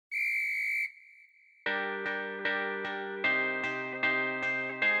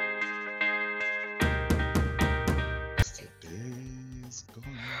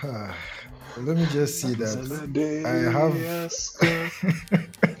Let me just see that. I have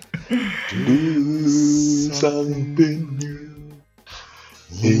do something new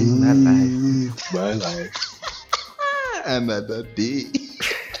In my life. my life. Another day.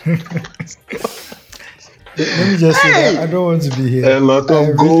 Let me just say that I don't want to be here. A lot I of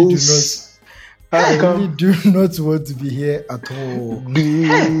really goals. I really do not want to be here at all.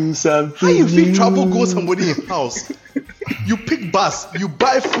 Do something How you think new. travel go somebody in house? You pick bus, you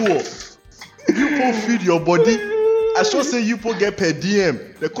buy fuel, you po feed your body. I sure say you po get per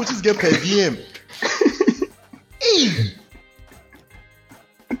diem. The coaches get per diem. Hey,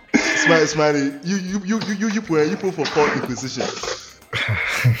 smiley. You po for court inquisition.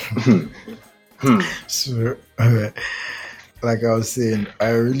 So, like I was saying, I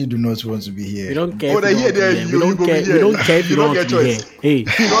really do not want to be here. We don't care. Oh, they here, there. We don't care. We don't care if You you don't don't get be here. choice. Hey, You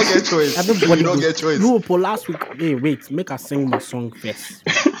don't get choice. everybody You don't goes- get choice. No, for last week. Hey, wait. Make us sing my song first.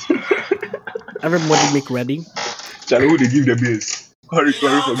 Everybody make ready. Charlie, who they give the bass? Hurry for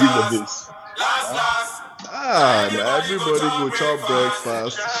give the bass. Now everybody go chop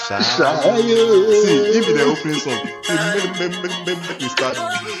breakfast. Shayo. See, if the opening song, see, make me start that.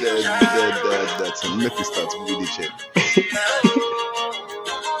 Make me start with the check.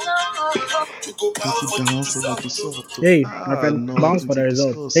 Hey, my friend, bounce for the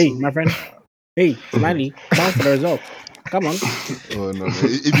result. Hey, my friend. Hey, Smiley, bounce for the result. Come on. Oh no!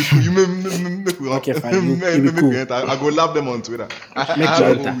 If you make me Okay, fine. You make cool. me enter, I go love them on Twitter. I Make have you a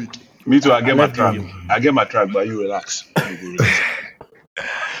enter. whole week. Me too, I get my left track. you. I get my track, but you relax.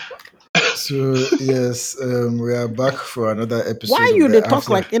 So yes, we are back for another episode. Why of you the they talk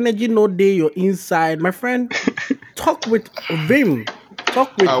After- like energy no day you're inside, my friend? Talk with vim.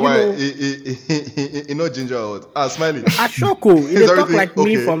 Talk with Why? you know Not ginger out. Smiley. Ashoko. They Is talk everything like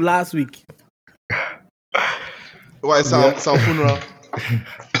me okay? from last week. Why some funeral?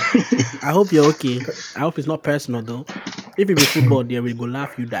 I hope you're okay. I hope it's not personal though. If it be football, there we go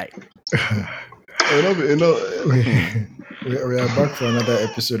laugh, you die. we are back for another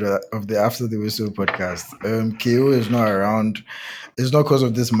episode of the After the Whistle podcast. KO is not around. It's not because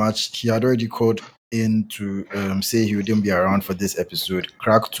of this match. He had already called in to say he wouldn't be around for this episode.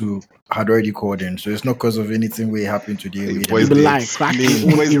 Crack 2 had already called in, so it's not because of anything we happened today. Hey, We boys, He be they lying. Crack explain. his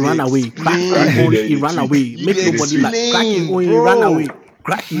own, Boys, he they ran away. Crack explain. his own, They he ran tweet. away. You Make dey nobody like. Crack his explain, own, he bro. ran away.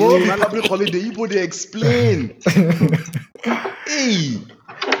 Crack his Tomorrow own, he be ran away. public holiday. You go dey explain. Hey.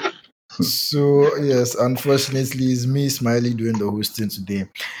 So yes, unfortunately, it's me, Smiley, doing the hosting today.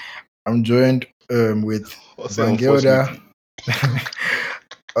 I'm joined with What's that, Van Gelder.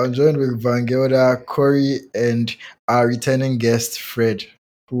 I'm joined with Van Gelder, Corey, and our returning guest, Fred,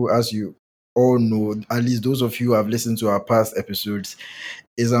 who, as you all know, at least those of you who have listened to our past episodes,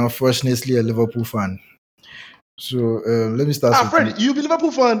 is unfortunately a Liverpool fan. So let me start with Fred, you be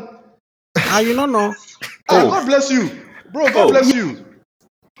Liverpool fan? You don't know. God bless you, bro. God bless you.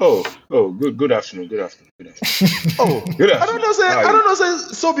 Good afternoon. Good Good I don't know. Say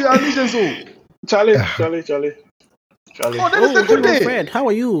so be allegiance. Charlie. Oh, that is the good hello, day. Fred. How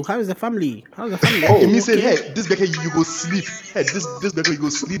are you? How is the family? How's the family? It You means say, okay? hey, this guy you go sleep. Hey, this guy you go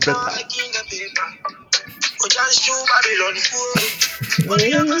sleep better.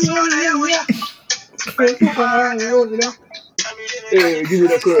 Hey, give me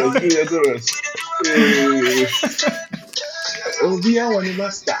the chorus. Hey. Obia wani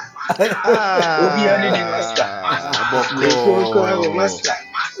master. Obia ni master. Boko. Master.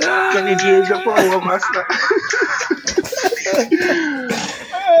 Can you do the master?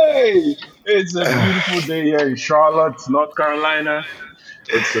 Hey, it's a beautiful day here in Charlotte, North Carolina.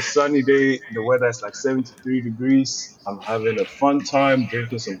 It's a sunny day. The weather is like 73 degrees. I'm having a fun time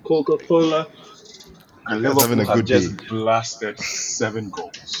drinking some Coca-Cola. And That's having Liverpool a have good just day. blasted 7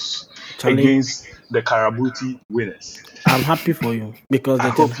 goals Charlie, against the Karabuti winners. I'm happy for you because I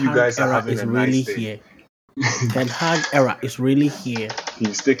the hope Ten you Hag guys are era having is a really nice day. here. Ten Hag era is really here.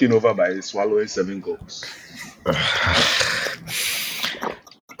 He's taken over by swallowing 7 goals.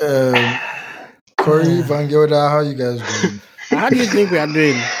 Corey, Van Gelder, how you guys doing? How do you think we are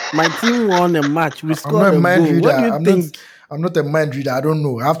doing? My team won a match. We I'm scored not a a mind goal. reader. What do you think? I'm not a mind reader. I don't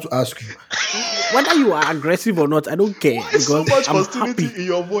know. I have to ask you. Whether you are aggressive or not, I don't care. Why so because much I'm hostility happy. in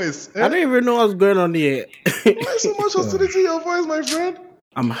your voice? I don't even know what's going on here. Why so much hostility in your voice, my friend?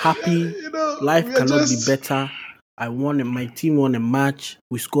 I'm happy. You know, Life we are cannot just... be better. My team won a match.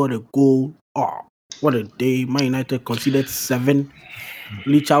 We scored a goal. Oh, what a day. Man United conceded 7.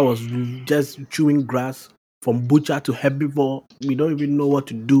 Licha was just chewing grass from butcher to herbivore. We don't even know what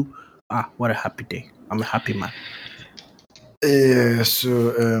to do. What a happy day. I'm a happy man.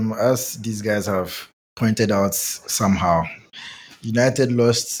 So as these guys have pointed out somehow, United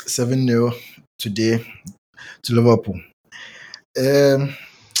lost 7-0 today to Liverpool. Um,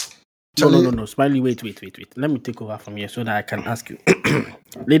 Charlie, No. Smiley, wait. Let me take over from here so that I can ask you.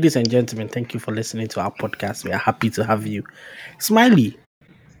 Ladies and gentlemen, thank you for listening to our podcast. We are happy to have you. Smiley,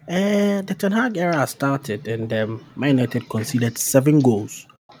 the Ten Hag era has started and Man United conceded 7 goals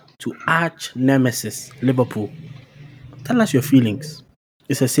to arch nemesis Liverpool. Tell us your feelings.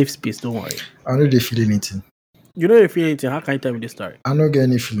 It's a safe space, don't worry. I know they feel anything. You know if you're anything, how can you tell me this story? I don't get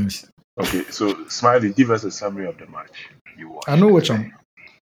any feelings. Okay, so Smiley, give us a summary of the match you watched. I know what I'm.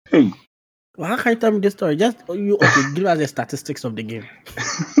 Hey. Well, how can you tell me this story? Just give us the statistics of the game.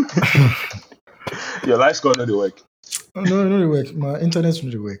 Your light score not the work. Oh, no, they work. My internet's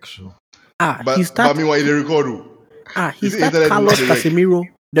not work. So But he started. meanwhile, they record. He Is it started internet Carlos not the way? Casemiro,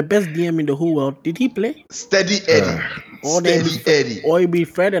 the best DM in the whole world. Did he play? Steady Eddie. Or they Steady Eddie. Or it be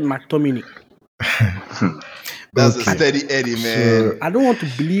Fred and McTominay? That's a Okay. steady Eddie, man. So, I don't want to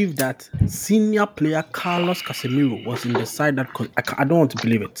believe that senior player Carlos Casemiro was in the side that. I don't want to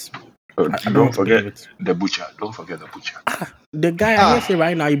believe it. Oh, I don't don't want to believe forget it. the butcher. Don't forget the butcher. The guy I hear say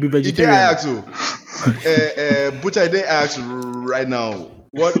right now he be He did vegetarian. ask you. Butcher did ask right now.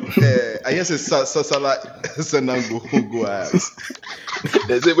 What? I guess it's Sasala Senango go ask.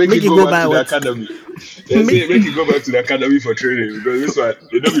 They say make Make you you go go back by to the what? academy. They say make you go back to the academy for training because this one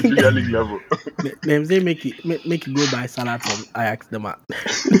they don't be Premier League level. Them say make it go buy salad from Ajax the man.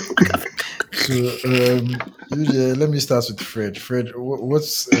 let me start with Fred. Fred,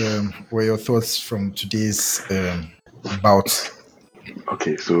 what's were your thoughts from today's bout?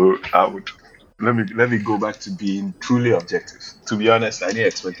 Okay, so I would let me go back to being truly objective. To be honest, I didn't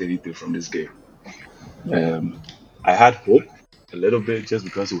expect anything from this game. I had hope a little bit just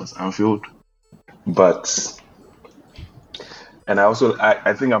because it was Anfield, but and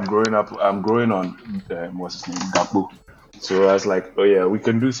I think I'm growing up. I'm growing on what's his name, Gakpo. So I was like, oh yeah, we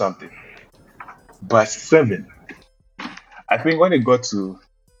can do something. But 7, I think when it got to,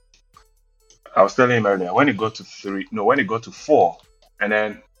 I was telling him earlier, when it got to 3, no, when it got to 4, and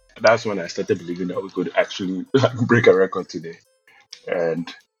then that's when I started believing that we could actually break a record today.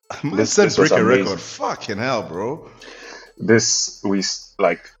 And Man said this was break a amazing. record. Fucking hell, bro. This we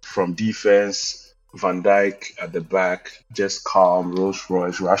like from defense, Van Dijk at the back, just calm. Rolls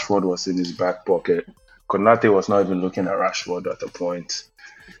Royce, Rashford was in his back pocket. Konate was not even looking at Rashford at the point.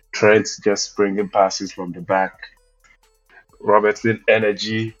 Trent just bringing passes from the back. Robertson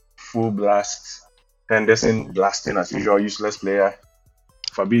energy, full blast. Henderson blasting as usual, useless player.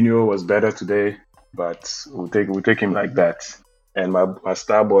 Fabinho was better today, but we'll take him like that. And my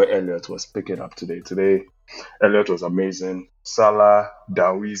star boy Elliot was picking up today. Today, Elliot was amazing. Salah,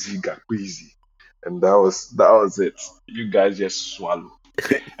 Dawizi, Gakwizi. And that was it. You guys just swallow.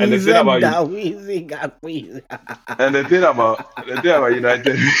 And the thing about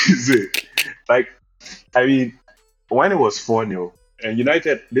United is like, I mean, when it was 4-0, and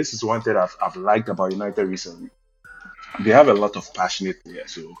United, this is one thing I've liked about United recently. They have a lot of passionate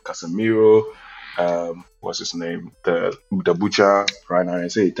players. So Casemiro, what's his name? The butcher right now. I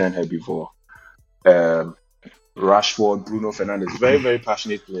say he turned here before. Rashford, Bruno Fernandes, very, very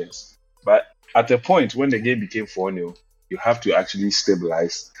passionate players. But at a point when the game became 4-0, you have to actually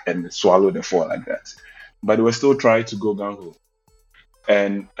stabilize and swallow the 4 like that. But they were still trying to go gung-ho.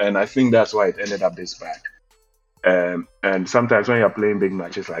 And I think that's why it ended up this bad. And sometimes when you're playing big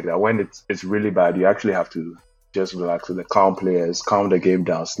matches like that, when it's really bad, you actually have to just relax with the calm players, calm the game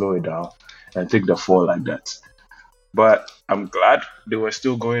down, slow it down, and take the 4 like that. But I'm glad they were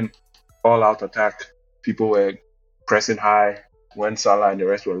still going all out attack. People were pressing high when Salah and the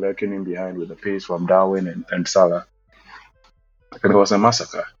rest were lurking in behind with the pace from Darwin and Salah. And it was a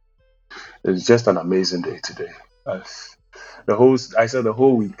massacre. It's just an amazing day today. I said the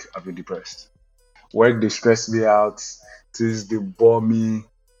whole week I've been depressed. Work they stress me out. Things they bore me.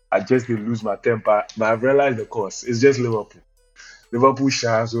 I just did lose my temper. But I've realized the cause. It's just Liverpool. Liverpool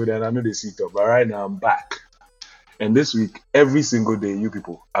shines, so then I know they sit up. But right now I'm back. And this week, every single day, you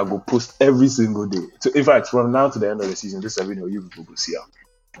people, I go post every single day. So in fact, from now to the end of the season, this 7 you people will see out.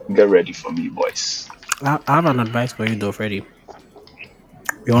 Get ready for me, boys. I have an advice for you though, Freddie.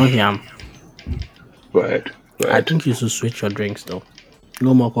 You want him? Go ahead. I think you should switch your drinks though.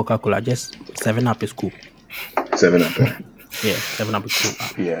 No more Coca-Cola, just 7-Up is cool. 7-Up. Yeah, 7-Up is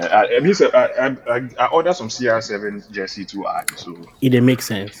cool. Yeah, I ordered some CR7 jersey to add, so It makes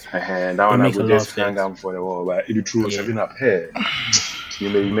sense. and that one I makes a will lot just of hang sense. out for the wall. But it true Yeah. 7-Up here.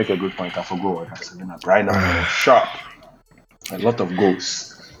 You make a good point. I forgot what 7-Up right now. Sharp. A lot of goals.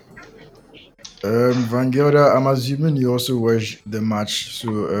 Van Gelder, I'm assuming you also watched the match.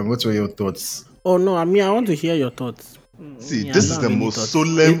 So, what were your thoughts? Oh no, I mean I want to hear your thoughts. See, I this don't is have the any most thoughts.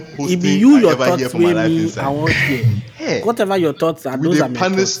 solemn It be hosting you, I your ever hear thoughts from my with life me. I inside. won't hear. Hey, Whatever your thoughts are, we those they are my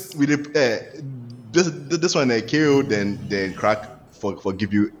punish, thoughts. we they this one KO then crack for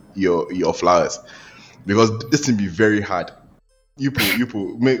give you your flowers because this thing be very hard. You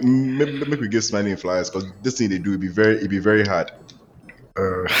make we give smiling flowers because this thing they do it be very hard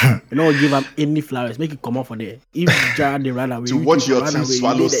You know, give him any flowers, make it come out for there. If Jared they run away, to you two watch for your run team away. You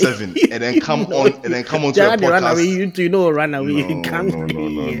swallow did seven and then come no, on and then come onto a Jared they run away, podcast. you two run away. No, You can't no, no,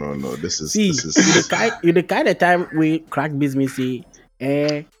 no, stay. no, no. This See, is you the kind of time we crack business say,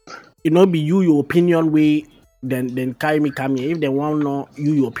 it not be your opinion way. Then carry me come here. If they want know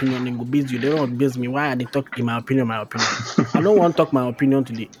your opinion, then go base you. They don't base me. Why are they talk in my opinion? My opinion. I don't want to talk my opinion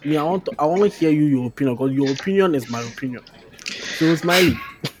today. Me, I want to hear your opinion because your opinion is my opinion. So Smiley,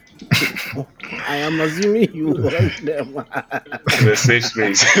 I am assuming you want them. It's a safe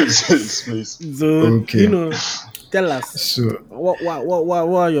space. Safe space. So Okay. tell us So what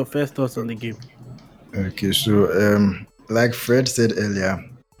are your first thoughts on the game? okay. So like Fred said earlier,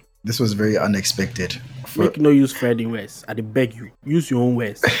 this was very unexpected. For Make no use Fred in words. I dey beg you. Use your own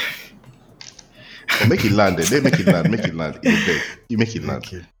words. oh, make it land. They make it land. Make it land. You beg. You make it land.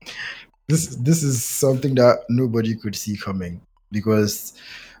 okay, this is something that nobody could see coming because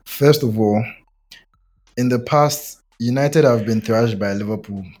first of all, in the past, United have been thrashed by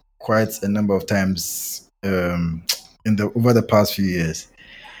Liverpool quite a number of times in the over the past few years.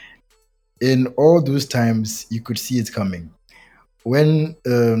 In all those times, you could see it coming. When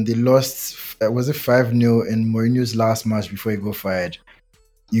they lost, was it 5-0 in Mourinho's last match before he got fired?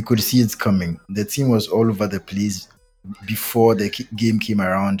 You could see it coming. The team was all over the place before the game came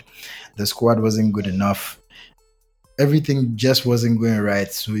around. The squad wasn't good enough. Everything just wasn't going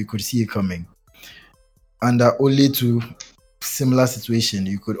right, so you could see it coming. Under only to similar situation,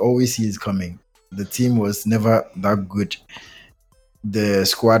 you could always see it coming. The team was never that good. The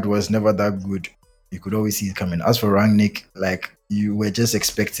squad was never that good. You could always see it coming. As for Rangnick, like you were just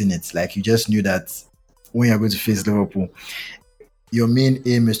expecting it. Like you just knew that when you're going to face Liverpool, your main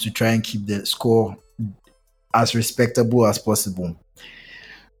aim is to try and keep the score as respectable as possible.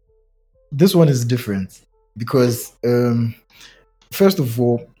 This one is different because first of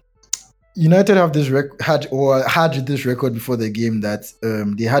all, United have this had this record before the game that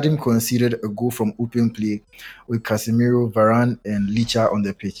they hadn't conceded a goal from open play with Casemiro, Varane, and Licha on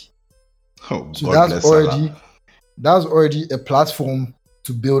the pitch. Oh, So God bless Salah. that's already a platform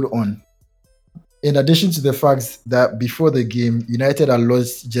to build on. In addition to the fact that before the game, United had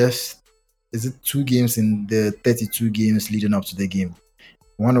lost just is it 2 games in the 32 games leading up to the game.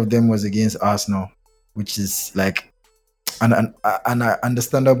 One of them was against Arsenal, which is like an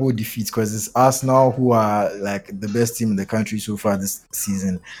understandable defeat because it's Arsenal who are like the best team in the country so far this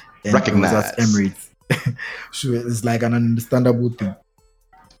season, and it was at Recognize. Emirates, so it's like an understandable thing.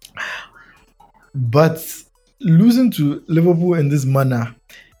 But losing to Liverpool in this manner,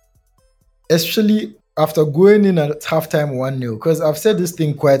 especially after going in at halftime 1-0, because I've said this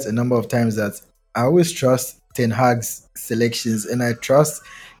thing quite a number of times that I always trust Ten Hag's selections and I trust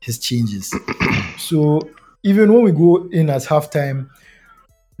his changes. So even when we go in at halftime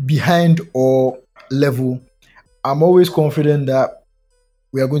behind or level, I'm always confident that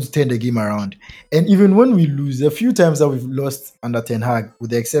we are going to turn the game around. And even when we lose, a few times that we've lost under Ten Hag,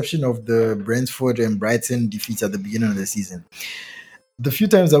 with the exception of the Brentford and Brighton defeats at the beginning of the season, the few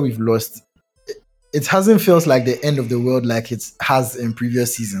times that we've lost, it hasn't felt like the end of the world like it has in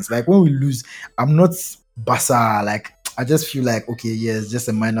previous seasons. Like when we lose, I'm not basa. Like I just feel like, okay, yeah, it's just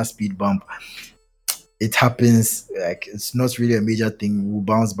a minor speed bump. It happens. Like it's not really a major thing. We'll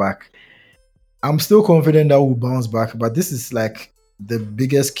bounce back. I'm still confident that we'll bounce back, but this is like the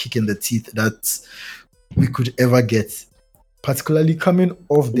biggest kick in the teeth that we could ever get, particularly coming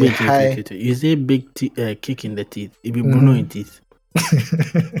off the high. You say big kick in the teeth. It be Bruno in teeth.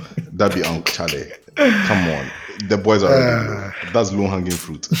 That'd be Uncle Charlie. Come on. The boys are ready. That's low hanging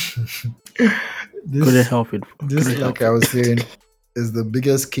fruit. Couldn't help it. This, Couldn't like help I was saying, is the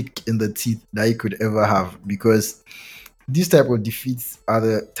biggest kick in the teeth that you could ever have because these type of defeats are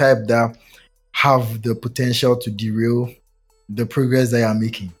the type that have the potential to derail the progress that you are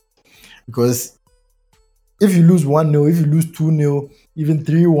making. Because if you lose 1-0, if you lose 2-0, even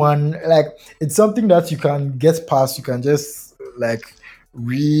 3-1, like it's something that you can get past. You can just like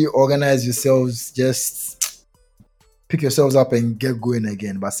reorganize yourselves, just pick yourselves up and get going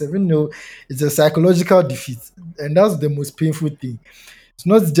again. But 7-0, it's a psychological defeat, and that's the most painful thing. It's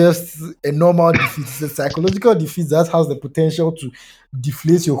not just a normal defeat, it's a psychological defeat that has the potential to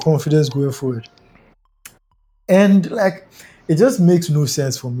deflate your confidence going forward. And like it just makes no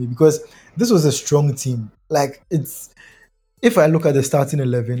sense for me because this was a strong team. Like it's if I look at the starting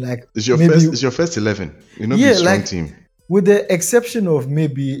 11, like maybe It's your first 11. You know, be a yeah, strong like team. with the exception of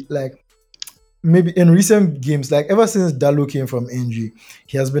maybe in recent games, like ever since Dalo came from injury,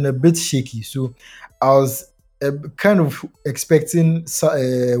 he has been a bit shaky. So I was kind of expecting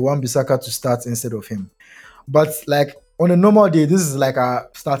Wan-Bissaka to start instead of him. But like on a normal day, this is like our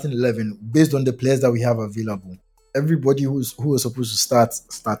starting 11 based on the players that we have available. Everybody who was supposed to start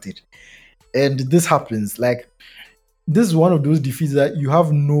started, and this happens. Like this is one of those defeats that you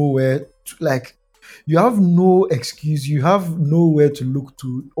have nowhere to, like you have no excuse, you have nowhere to look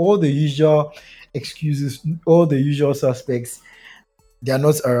to. All the usual excuses, all the usual suspects, they are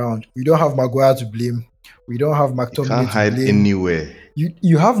not around. We don't have Maguire to blame. We don't have You can't McTominay to hide blame. anywhere.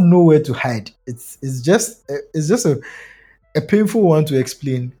 You have nowhere to hide. It's just a painful one to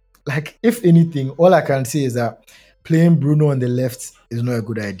explain. Like, if anything, all I can say is that playing Bruno on the left is not a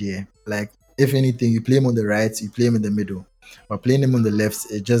good idea. Like, if anything, you play him on the right, you play him in the middle. But playing him on the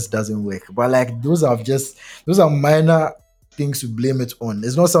left, it just doesn't work. But like those are minor things to blame it on.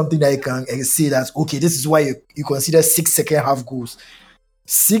 It's not something that you can say that okay, this is why you consider 6 second half goals.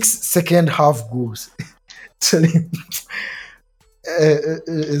 6 second half goals. Actually,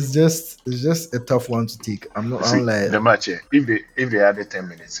 it's just a tough one to take. I'm not. See I'm like, the match. If they added 10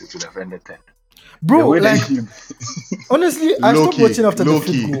 minutes, it would have ended 10. bro. The way Like they honestly, I stopped Low-key, watching after the fifth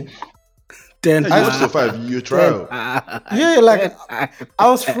low-key. goal. 10. Yeah, you watch to 5. You trial. Yeah, like I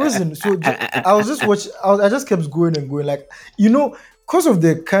was frozen. So I was just watching. I just kept going and going. Like because of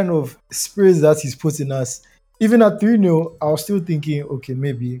the kind of spirits that he's put in us. Even at 3-0, I was still thinking, okay,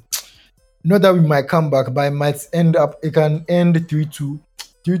 maybe not that we might come back, but it might end up. It can end 3-2.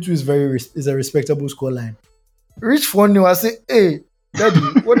 3-2 is a respectable scoreline. Reach 4-0, I say, hey, daddy,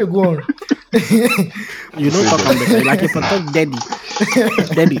 what you go on? You know, talk on the like if I talk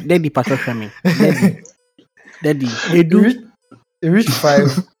daddy, Pastor Femi, daddy, It reached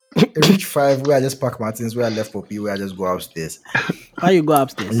 5. It reached 5 where I just pack my things, where I left Poppy, where I just go upstairs. why you go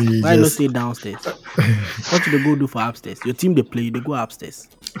upstairs? You Why you not just- stay downstairs? What should they go do for upstairs? Your team they play, they go upstairs.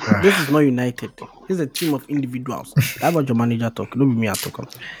 This is not United. This is a team of individuals. That's what your manager talk. Don't be me I talk.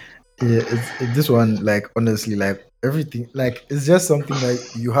 Yeah, this one, like, honestly, like, everything, like, it's just something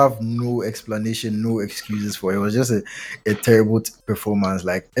that you have no explanation, no excuses for. It was just a terrible performance.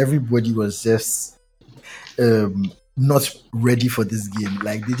 Like, everybody was just not ready for this game.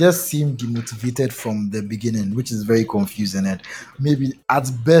 Like, they just seemed demotivated from the beginning, which is very confusing. And maybe at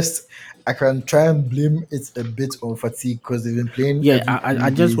best, I can try and blame it a bit on fatigue because they've been playing. Yeah, every I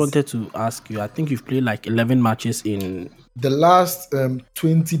just days. wanted to ask you. I think you've played like 11 matches in. The last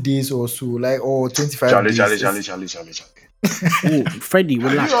 20 days or so, like, or 25 Charlie. days. Oh, Freddie,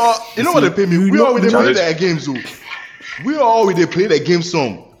 relax. You know what they pay me? You We know- all they play Challenge. their games, though. We all they play the game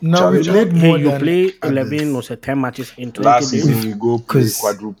some. Now we Charlie, played Hey, more you than play others. 11 or say 10 matches in 20 Last days. season we go play 'Cause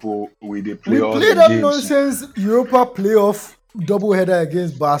quadruple. They play We all played the that games. nonsense Europa playoff doubleheader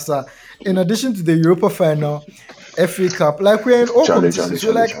against Barca. In addition to the Europa final, FA Cup, like we're in all competitions.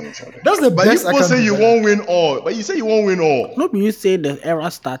 So like that's the But you best I people can say do. you won't win all. But you say you won't win all. No, you say the era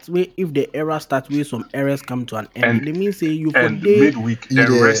starts where if the era starts where some errors come to an end, And- they mean say you And for day. midweek,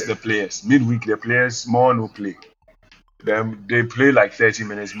 then Yeah. rest the players. Midweek, the players more no play. Them they play like 30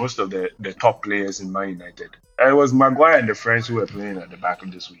 minutes. Most of the top players in Man United. It was Maguire and the friends who were playing at the back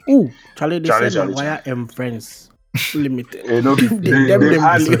of this week. Ooh, Charlie, they Charlie, said Charlie, Maguire and friends limited. You know, Them they've play.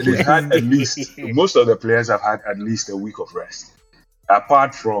 had at least most of the players have had at least a week of rest.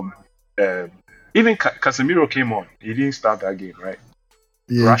 Apart from even Casemiro came on. He didn't start that game, right?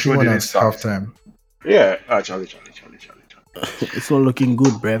 Yeah, Rashford Rashford didn't at start. halftime. Yeah. Charlie. It's not looking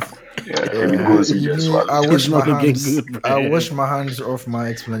good, bruv. Yeah, every goal is You just mean, I swallow. wash my not looking hands. good, I man. wash my hands off my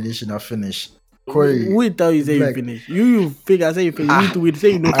explanation. I finished. Corey, We tell you say like- you finish. You figure say you finish. You need to wait.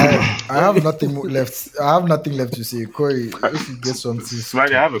 Say you know. I have nothing left. I have nothing left to say. Corey, if you get something,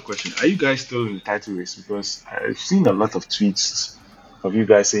 Smiley, I have a question. Are you guys still in the title race? Because I've seen a lot of tweets of you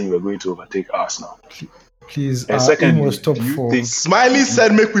guys saying you were going to overtake Arsenal. please. And Our second, aim was top do you 4. think Smiley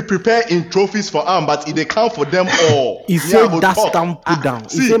said, "Make we prepare in trophies for arm, but it they count for them all." He Me, said I go that talk. stamp put down. He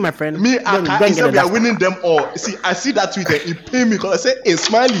See, said, my friend, me, go I and can't. get He a said we are dust winning them all. See, I see that tweet and it paid me because I said, "Hey,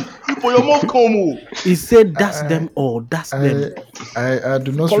 Smiley, you for your mouth come." Oh." He said that's them all. That's them. I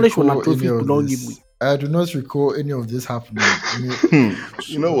do not Polish one recall and trophy any could not of give this. me. I do not recall any of this happening.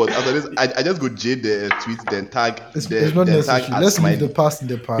 You know what? After this, I just go jade the tweet, then tag. It's then not tag necessary. as Let's leave Smiley. the past in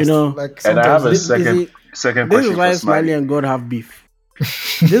the past. You know, like And I have a sometimes This- second This question is why for Smiley Smiley. and God have beef.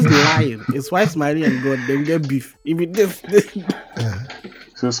 This lying. It's why Smiley and God they get beef. If it this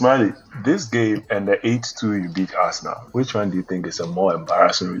So Smiley, this game and the 8-2 you beat Arsenal, which one do you think is a more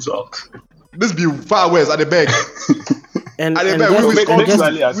embarrassing result? This be far worse at the back. And At the and back, we will just and score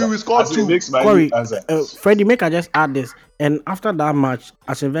just two. We will score two. Make Smiley Corey, answer. Freddie, make I just add this. And after that match,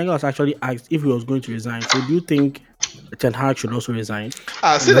 Arsene Wenger was actually asked if he was going to resign. So do you think Ten Hag should also resign?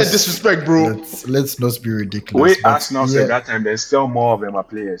 See that disrespect, bro. Let's not be ridiculous. Wait, but Arsenal said that time there's still more of them are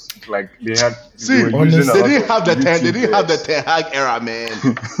players. Like they had See, were using a they lot didn't of have the ten. They YouTube didn't have the players. Ten Hag era, man.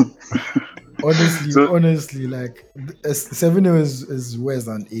 honestly, like 7-0 is worse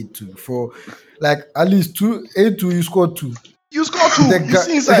than 8-2. For like at least 8-2, you scored 2. You score two. You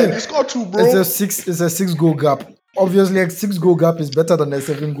see inside. You score two, bro. It's a 6-goal gap. Obviously, a 6-goal gap is better than a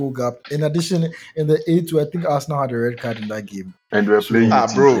 7-goal gap. In addition, in the 8-2, I think Arsenal had a red card in that game. And we're playing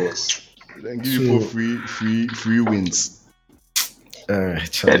bro. players. Then give people free wins.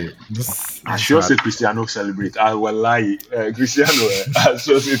 Actually, I sure say Cristiano celebrate. I will lie. Cristiano, I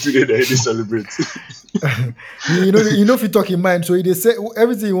sure say today they celebrate. you know if you talk in mind, so they say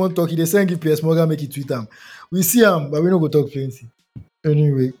everything you want to talk, they say give PS Morgan make it tweet them. We see him, but we don't go talk plenty.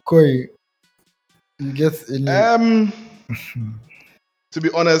 Anyway, Corey, you get any? To be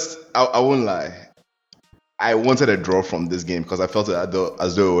honest, I won't lie. I wanted a draw from this game because I felt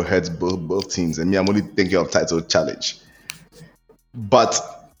as though it hurts both teams, and me, I'm only thinking of title challenge. But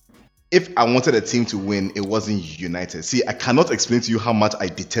if I wanted a team to win, it wasn't United. See, I cannot explain to you how much I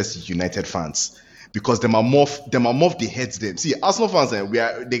detest United fans because them are more they hate them. See, Arsenal fans,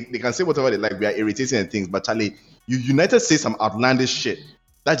 they can say whatever they like. We are irritating and things, but Charlie, United say some outlandish shit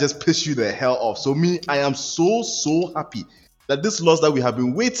that just piss you the hell off. So me, I am so happy that this loss that we have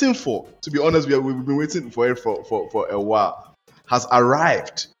been waiting for, to be honest, we've been waiting for it for a while, has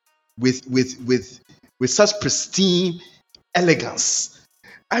arrived with such pristine elegance.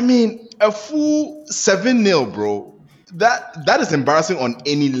 I mean, a full 7-0, bro. That is embarrassing on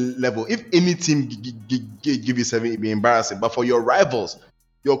any level. If any team give you 7, it'd be embarrassing. But for your rivals,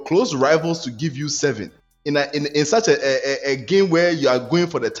 your close rivals, to give you 7 in such a game where you are going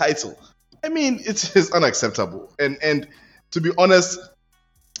for the title, I mean, it is unacceptable. And to be honest,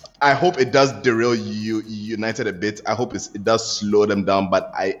 I hope it does derail United a bit. I hope it does slow them down,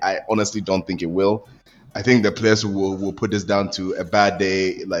 but I honestly don't think it will. I think the players will put this down to a bad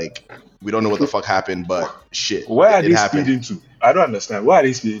day. Like, we don't know what the fuck happened, but shit. Where are they happened. speeding to? I don't understand. Where are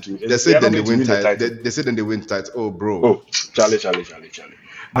they speeding to? They said then they win title. They said then they win title. Oh, bro. Oh, Charlie.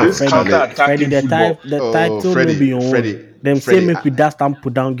 This counter-attacking Freddie, football. the title will be on. Them say make we dash down,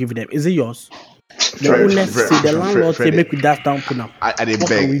 put down, give it them. Is it yours? The owners say the landlord say make we dash down, put down. I What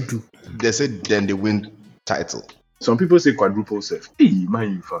can we do? They said then they win title. Some people say quadruple safe. Hey,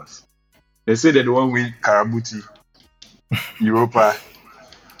 man, you fast. They say that the one win Karabuti, Europa,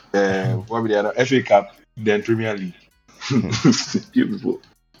 what be the other? FA Cup, then Premier League. You people.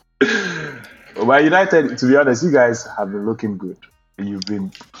 But United, to be honest, you guys have been looking good. You've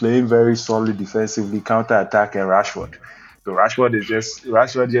been playing very solid defensively, counter-attack, and Rashford. So Rashford just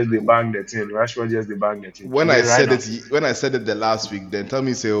the bang the thing. When I said it the last week, then tell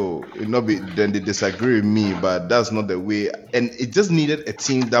me say, oh, it not be. Then they disagree with me, but that's not the way. And it just needed a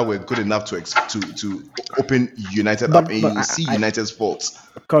team that were good enough to open United up, and you see United's faults.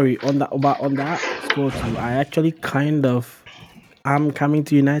 Corey, on that score too, I actually I'm coming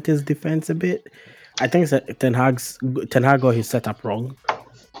to United's defense a bit. I think Ten Hag got his setup wrong,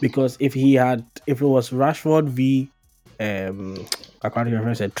 because if it was Rashford v I can't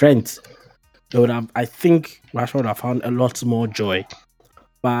remember said Trent, they would have. I think Rashford would have found a lot more joy.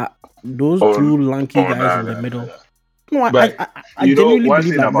 But those two lanky guys in the middle. No, I genuinely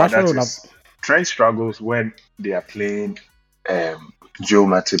believe that Rashford would have. Trent struggles when they are playing Joe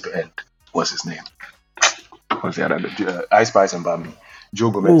Matip and what's his name? What's the other? Ice Spice and Bambi.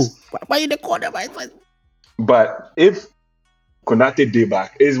 Joe Gomez. Oh, why in the corner? But if Konate day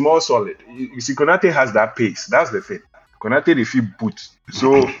back is more solid. You see, Konate has that pace. That's the thing. Konate if he boot.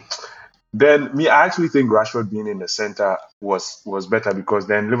 So then I actually think Rashford being in the center was better, because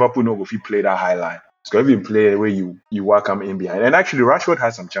then Liverpool know if he play that high line. So if you play where you welcome in behind. And actually Rashford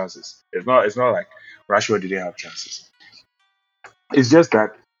had some chances. It's not like Rashford didn't have chances. It's just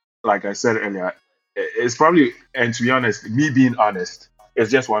that, like I said earlier, it's probably, and to be honest, me being honest,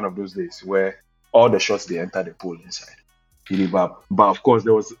 it's just one of those days where all the shots they enter the pool inside. But of course,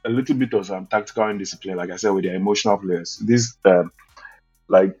 there was a little bit of some tactical indiscipline, like I said, with their emotional players. This,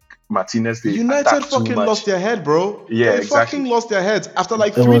 like Martinez, United fucking lost their head, bro. Yeah, they exactly. fucking lost their heads. After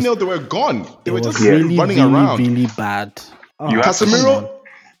like 3-0, they were gone. They were just really, running really, around. really bad. Casemiro,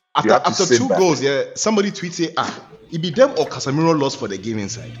 after 2 back. goals, somebody tweeted, it be them or Casemiro lost for the game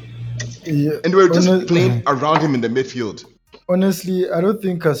inside. Yeah, And they were just playing around him in the midfield. Honestly, I don't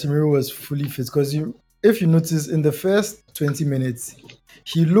think Casemiro was fully fit because if you notice in the first 20 minutes,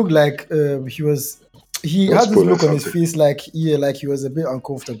 he looked like he was had this pulling look on his something. face like yeah, like he was a bit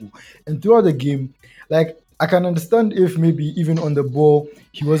uncomfortable. And throughout the game, like I can understand if maybe even on the ball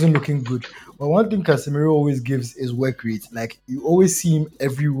he wasn't looking good. But one thing Casemiro always gives is work rate. Like you always see him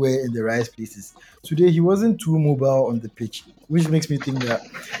everywhere in the right places. Today he wasn't too mobile on the pitch, which makes me think that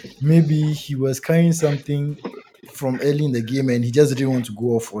maybe he was carrying something from early in the game and he just didn't want to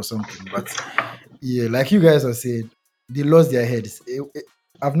go off or something. But yeah, like you guys are saying, they lost their heads.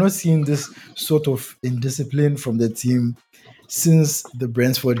 I've not seen this sort of indiscipline from the team since the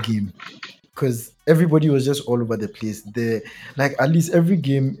Brentford game because everybody was just all over the place. They like at least every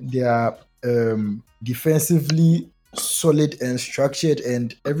game they are defensively solid and structured,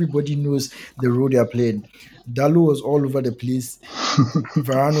 and everybody knows the role they are playing. Dalo was all over the place.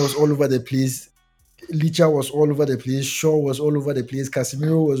 Varane was all over the place. Licha was all over the place. Shaw was all over the place.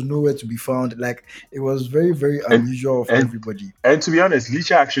 Casemiro was nowhere to be found. Like it was very, very And unusual of and everybody. and to be honest,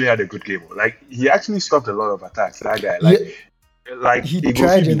 Licha actually had a good game. Like he actually stopped a lot of attacks. That guy, Yeah, like he it go fit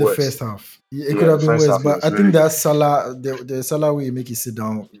tried be in the worse. first half. It could Yeah, the have been first worse, half he but was I think very that good. Salah, the Salah way make you sit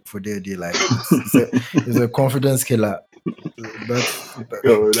down for their day, like it's a confidence killer.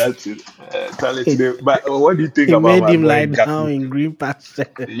 Yo, that's it. Tell it he today. But what do you think about made my him boy lie down Gaku? in green pasture.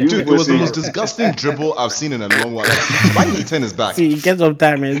 You Dude, it people was the say most disgusting dribble I've seen in a long while. Like, why did he turn his back? See, it gets some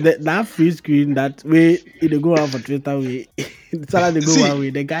time, man. That free screen that way it go out for Twitter way. Salah they go one See, way.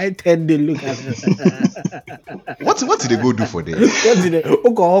 The guy turned the look at what did they go do for there? what did they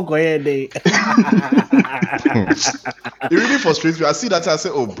Oko here they It really frustrates me. I see that I say,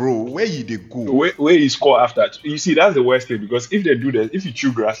 "Oh, bro, where you they go?" where you score after. You see, that's the worst thing because if they do that, if you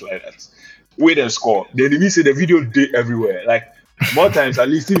chew grass like that, where they score, then it means that the video day everywhere. Like more times, at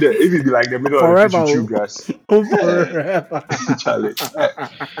least if it be like the middle of the pitch, forever. you chew grass. Yeah, Forever. Charlie.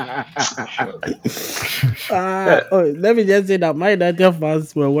 Sure. Yeah. Let me just say that my United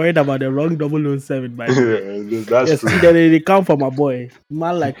fans were worried about the wrong 007, by the way. That's Yes, true. they come from a boy,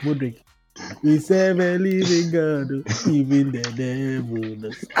 man like Mudrik. We serve a living God, even the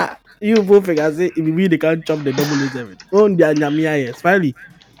devil. You both think I say if we they can't chop the 007. Oh, the Anyamia, yes. Finally,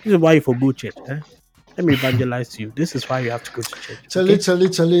 this is why you for go church. Let me evangelize you. This is why you have to go to church. Charlie, Okay. Charlie,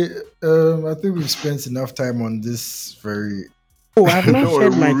 Charlie. I think we've spent enough time on this very. Oh, I have not Don't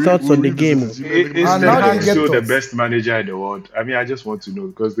worry, shared my thoughts we'll on the revisit game. it. Oh. Is And Ten now they Hag get still the thoughts. best manager in the world? I mean, I just want to know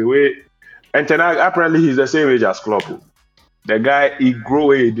because the way and Ten Hag apparently he's the same age as Klopp. Oh. The guy he grow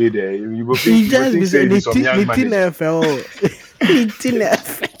where he did there. He You go just think be say saying he's some young the teen manager. NFL. The teen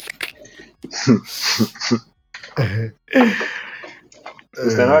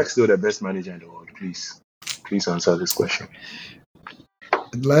Is Ten Hag still the best manager in the world? Please answer this question.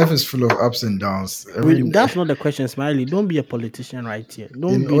 Life is full of ups and downs. Every That's not the question, Smiley. Don't be a politician right here.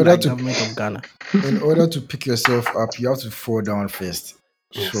 Don't in be order like to government of Ghana. in order to pick yourself up, you have to fall down first.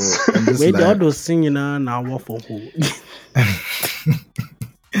 So Yes. in this Wait, the life, other singing now what for who?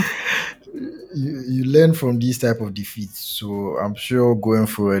 you learn from these type of defeats. So I'm sure going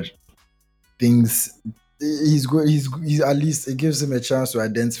forward, things he's at least it gives him a chance to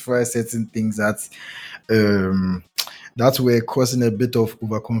identify certain things um that were causing a bit of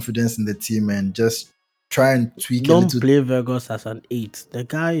overconfidence in the team and just try and tweak a Don't little. play Vegas as an 8. The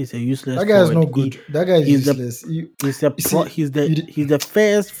guy is a useless That guy is forward. not good. That guy is He's the useless. You see, he's the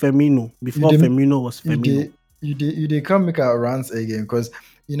first Firmino you before did Firmino was you Firmino. did they can't make our rants again because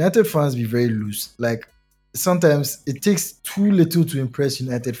United fans be very loose. Like sometimes it takes too little to impress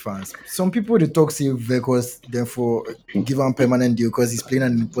United fans. Some people they talk say Vegas therefore give him permanent deal because he's playing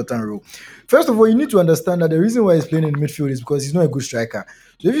an important role. First of all, you need to understand that the reason why he's playing in midfield is because he's not a good striker.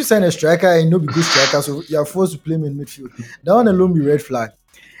 So if you sign a striker and you know be good striker, so you are forced to play him in midfield. That one alone be red flag.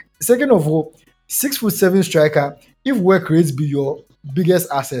 Second of all, 6'7" striker, if work rates be your biggest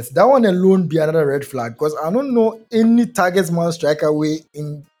assets, that one alone be another red flag. Because I don't know any target man striker way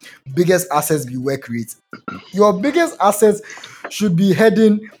in biggest assets be work rate. Your biggest assets should be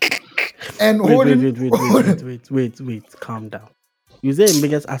heading and holding Wait. Calm down. You say your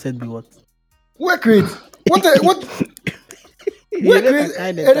biggest asset be what? work rate. What You work know rate that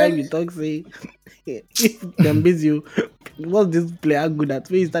kind and of time then you talk say if them busy you, what's this player good at?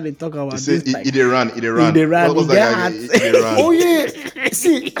 When you started talking about They say this time, it they ran, it they ran. they ran, What's he that get guy? hurt. It they ran. oh yeah.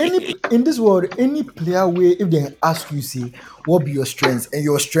 See, any in this world, any player way if they ask you, say, what be your strengths, and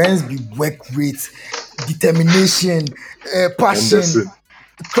your strengths be work rate, determination, passion. Henderson.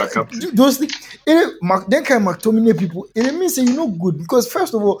 Captain. Those things, then kind of McTominay people, it means say you know good because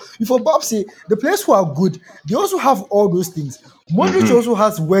first of all, if Bob say the players who are good, they also have all those things. Modric also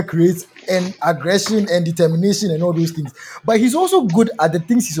has work rate and aggression and determination and all those things, but he's also good at the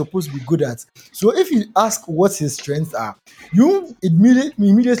things he's supposed to be good at. So if you ask what his strengths are, you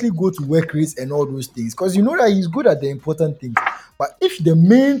immediately go to work rates and all those things because you know that he's good at the important things. But if the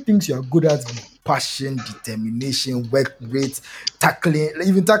main things you are good at be passion, determination, work rate, tackling,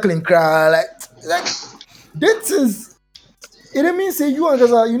 even tackling cry, like that is it means say you and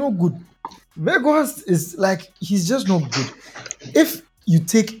guys are good. Vegas is like he's just not good. If you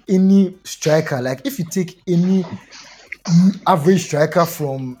take any striker, like if you take any average striker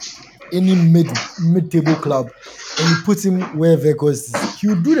from any mid-table club and you put him where Vegas is,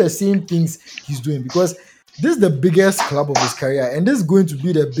 he'll do the same things he's doing because this is the biggest club of his career and this is going to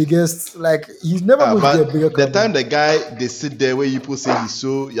be the biggest, like he's never going to be a bigger But the club. time the guy they sit there where people say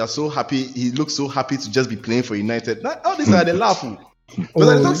you're so happy, he looks so happy to just be playing for United. Now all these are they laughing. But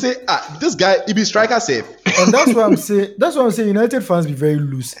I don't say this guy he be striker safe. And that's why I'm saying United fans be very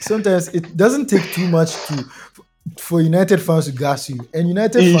loose. Sometimes it doesn't take too much for United fans to gas you. And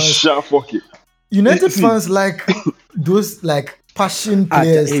United fans like those like passion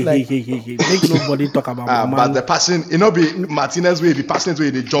players. Hey, make nobody talk about my man. But the passion, it not be Martinez way, be passionate way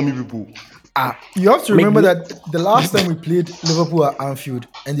they jump people. You have to remember that the last time we played Liverpool at Anfield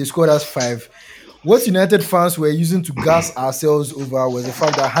and they scored us 5. What United fans were using to gas ourselves over was the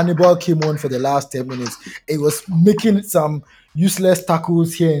fact that Hannibal came on for the last 10 minutes. It was making some useless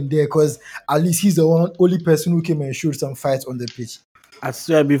tackles here and there because at least he's the only person who came and showed some fights on the pitch. I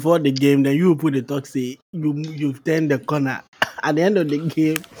swear, before the game, then you put the talk say you've turned the corner. At the end of the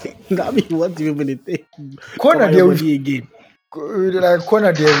game, that means what you will take. Corner there again. Like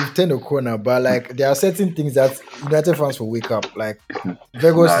corner there, we've turned the corner, but like there are certain things that United fans will wake up. Like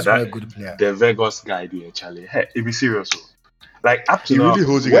Vegas is not a good player. The Vegas guy there, Charlie. Hey, it be serious. Like up to He now, really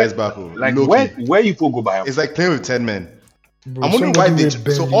holds you guys back. Like where you go by? It's like playing with 10 men. Bro, I'm wondering why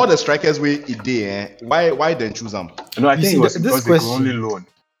so all the strikers way it did, why then choose them? No, I think it was because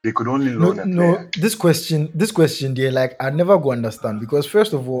they could only loan. No, this question there, like I never go understand because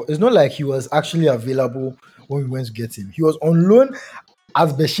first of all, it's not like he was actually available when we went to get him. He was on loan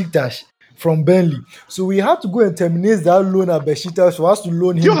as Besiktas from Burnley, so we had to go and terminate that loan at Besiktas for us to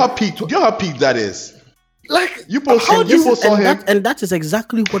loan him. Do you know how peak that is? Like you post him, and that is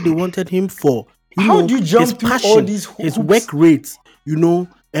exactly what they wanted him for. How do you jump through all these hoops? His work rates,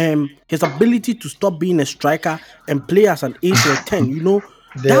 his ability to stop being a striker and play as an 8 or 10,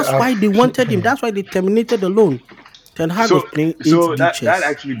 that's why they wanted him. That's why they terminated the loan. Ten Hag was playing 8 so that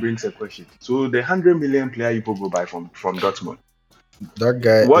actually brings a question. So the 100 million player you go buy from Dortmund. That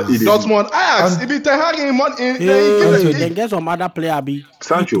guy. What is Dortmund? Ask if he Ten Hag in money. Then get some other player be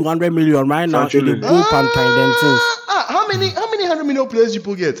Sancho 200 million right now. Sancho In the group and time then things. How many 100 million players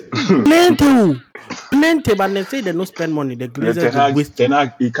people get? Plenty, but they say they don't spend money. The Glazers will waste. Ten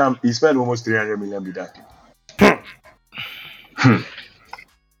Hag he spent almost 300 million with that.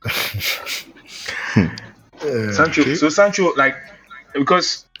 Sancho. So Sancho, like,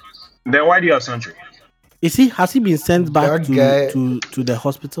 because then why do you have Sancho? Has he been sent back to the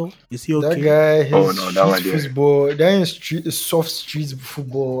hospital? Is he okay? That guy, that one football, that soft street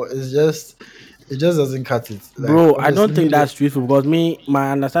football is just. It just doesn't cut it. Like, bro, I don't think that's street football. Because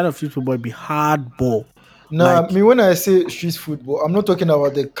my understanding of street football would be hard ball. No, I mean when I say street football, I'm not talking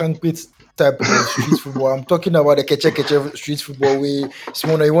about the concrete type of street football. I'm talking about the keche street football where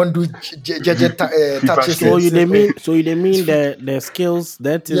someone you want to do touches. So you mean the skills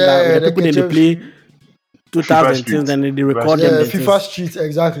that is that the people in the play 2000 things and they record them. FIFA Street,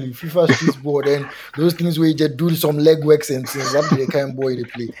 exactly. FIFA Street board and those things where you just do some leg works and things. That's the kind of boy they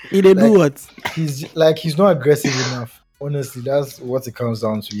play. They do what? He's not aggressive enough. Honestly, that's what it comes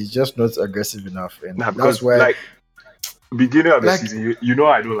down to. He's just not aggressive enough, and that's why. Like beginning of the season,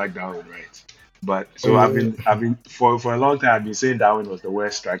 I don't like Darwin, right? But so I've been for a long time I've been saying Darwin was the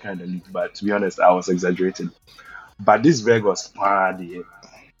worst striker in the league. But to be honest, I was exaggerating. But this Vegas party,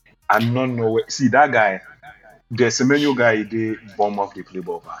 I'm not no way. See that guy. The Semenyo guy, they bomb off the play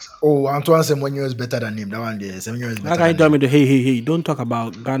ball pass. Oh, Antoine Semenyo is better than him. That one there, Semenyo is better. That guy told me to hey, don't talk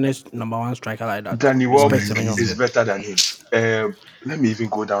about Ghana's number 1 striker like that. Danny Welbeck is better than him. Let me even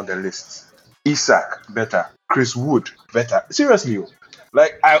go down the list. Isak, better. Chris Wood, better. Seriously,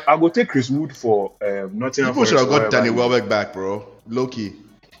 like I will take Chris Wood for Nottingham. People should have got Danny Welbeck back, bro. Low key.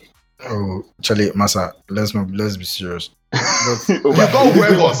 Oh, Charlie, Massa, let's be serious. But you got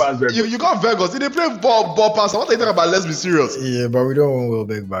Vegas. You got Vegas. Did they play ball pass? What are you talking about? Let's be serious. Yeah, but we don't want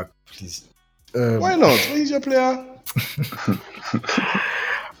Welbeck back, please. Why not? He's your player.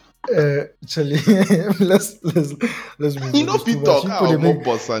 Actually, let's move You on. know, It's too fit much. talk. Ah, more boss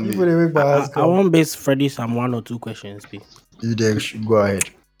People Sunday. they make my I, hands I come. want base Freddie some 1 or 2 questions, be. You there? Should go ahead.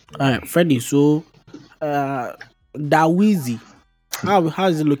 All right, Freddie. So, Dawizi, how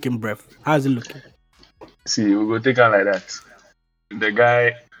is it looking, breath? How is it looking? See, we go take her like that. The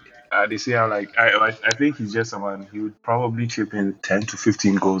guy, they say I'm like I think he's just someone he would probably chip in 10 to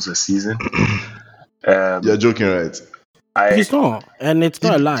 15 goals a season. You're Um, joking, right? I He's not, and it's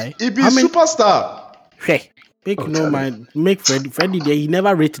not a lie. He be How many? superstar. Hey, make oh no Charlie, mind. Make Freddie. Freddie there. He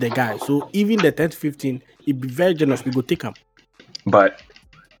never rated the guy. So even the 10 to 15, he'd be very generous. We go take him. but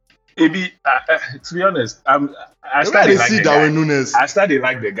maybe to be honest, I The way started they like see the guy. Darwin Nunes, I started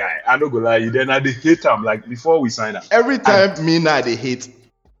like the guy. I don't go lie. Then I did hate him like before we signed up. every I, time me now they hate.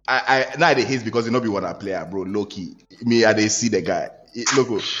 Now they hate because you know be what I player, bro. Low key. Me I they see the guy. Look,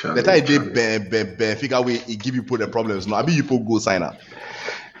 the time they Benfica way he give you put the problems. No, I mean you put go sign up.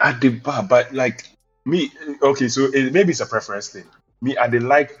 I did bad, but like me, okay, so maybe it's a preference thing. Me, I did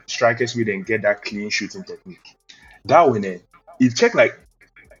like strikers we didn't get that clean shooting technique. That one, he check like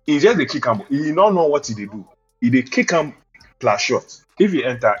he just the kick him. He don't know what he dey do. He dey kick him plus shot. If he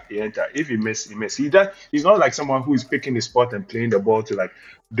enter, he enter. If he miss, he miss. He's not like someone who is picking the spot and playing the ball to like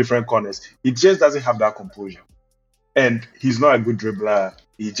different corners. He just doesn't have that composure, and he's not a good dribbler.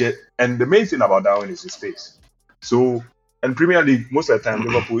 And the main thing about that one is his pace. So, and Premier League, most of the time,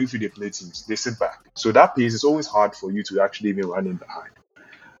 Liverpool, if they play teams, they sit back. So that pace is always hard for you to actually even run in behind.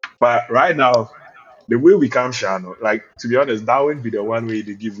 But right now, the way we come Shano, like to be honest, that would be the one way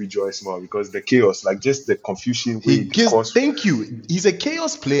they give Rejoice more because the chaos, like just the confusion He way gives. cause. Thank you. He's a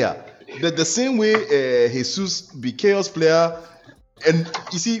chaos player. The same way Jesus be chaos player. And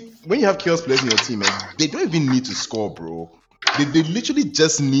you see, when you have chaos players in your team, they don't even need to score, bro. They literally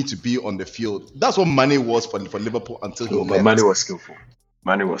just need to be on the field. That's what Mane was for Liverpool until he No, but left. Mane was skillful.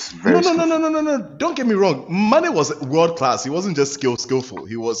 Mane was very No. skillful. Don't get me wrong. Mane was world class. He wasn't just skillful.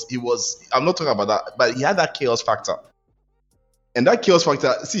 He was. I'm not talking about that, but he had that chaos factor. And that chaos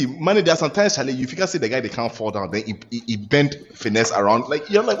factor, see, Mane, there are sometimes, Charlie, you figure see the guy they can't fall down, then he bent finesse around. Like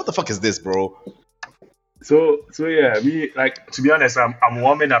you're like, what the fuck is this, bro? So yeah, me like to be honest, I'm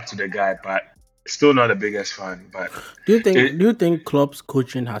warming up to the guy, but still not the biggest fan. But Do you think? it, Do you think Klopp's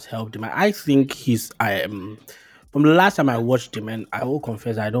coaching has helped him? I think he's. From the last time I watched him, and I will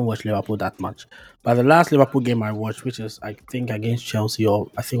confess I don't watch Liverpool that much. But the last Liverpool game I watched, which is I think against Chelsea, or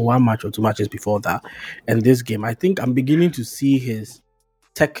I think 1 match or 2 matches before that, and this game, I think I'm beginning to see his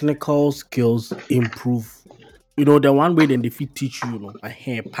technical skills improve. You know, the one way then they fit teach you,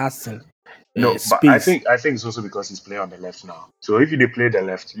 passing, no, but I space. think it's also because he's playing on the left now. So if you dey play the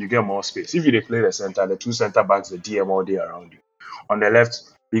left, you get more space. If you dey play the center, the two center backs, the DM all day around you. On the left,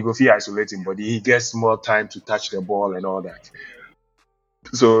 he go feel isolating, but he gets more time to touch the ball and all that.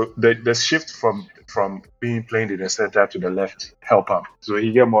 So the shift from being playing in the center to the left help him. So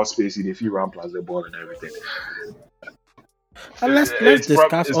he get more space. He dey feel run plus the ball and everything. And let's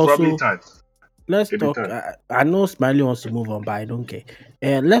discuss It's probably also. time. Let's It'll be talk. time. I know Smiley wants to move on, but I don't care.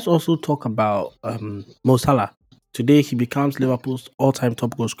 Let's also talk about Mo Salah. Today he becomes Liverpool's all-time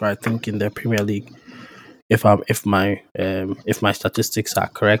top goal scorer, I think, in the Premier League. If my statistics are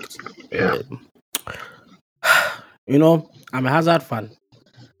correct, Yeah. I'm a Hazard fan.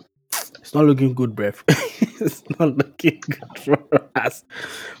 It's not looking good, breath. It's not looking good for us.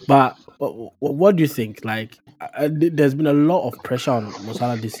 But what do you think? Like, there's been a lot of pressure on Mo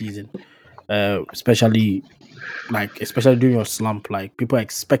Salah this season, especially during your slump. Like, people are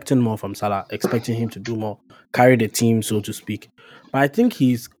expecting more from Salah, expecting him to do more, carry the team, so to speak. But I think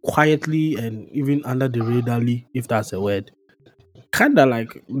he's quietly and even under the radarly, if that's a word, kind of like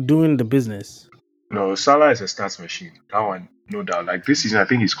doing the business. No, Salah is a stats machine. That one, no doubt. Like this season, I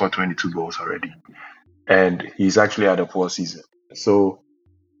think he scored 22 goals already, and he's actually had a poor season. So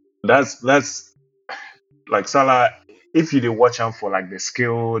that's like Salah. If you did watch him for like the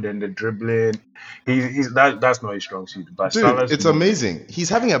skill and the dribbling, that's not his strong suit. But Dude, Salah's it's amazing. He's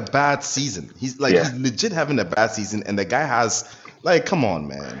having a bad season. He's legit having a bad season, and the guy has like, come on,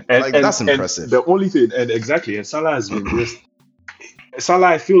 man. That's impressive. And the only thing, and exactly, and Salah has been just Salah.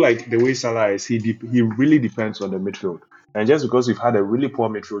 I feel like the way Salah is, he really depends on the midfield. And just because we've had a really poor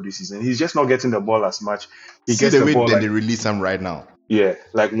midfield this season, he's just not getting the ball as much. He See gets the the way ball then like, they release him right now. yeah,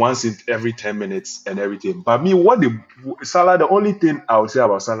 like once in every 10 minutes and everything. But me, Salah, the only thing I would say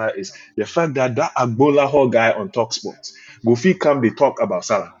about Salah is the fact that Agbola Hall guy on Talk Sports, Gofi come, they talk about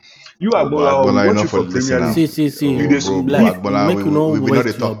Salah. You Agbola Hall, Agbola, we you watch know you for for Premier listening League. See. You just- bro, he- Agbola, Make you know we know waste they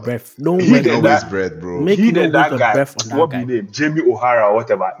your talk. breath. Don't He waste did No that- waste bread, bro. Make He you know did waste that your guy, breath on that what guy. be name? Jamie O'Hara or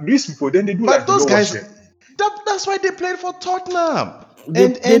whatever. These people, then they do like But those they don't watch guys, them. that's why they played for Tottenham. They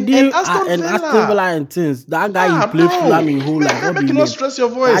and did Aston and Aston Villa. Villa and things. That guy he Ah, played bro, Fulham in whole life. What be make his you not name? stress your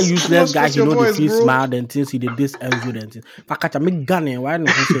That voice. Make you not useless guy, stress he your know the voice, feel bro. smart and things he did this Enzo and things. Fakacha make gun why no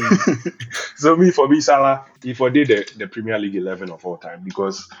say So for me, Salah, he for did the Premier League 11 of all time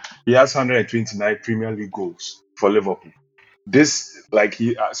because he has 129 Premier League goals for Liverpool. This like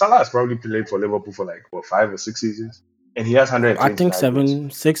Salah has probably played for Liverpool for like what 5 or 6 seasons, and he has I think 129 goals. 7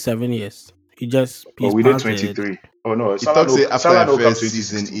 6 7 years. Oh, He's we did past the 23. Oh no, He talks say after Salah a no come first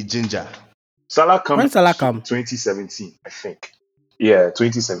season, 2016. he ginger. Salah come when Salah come. 2017, I think. Yeah,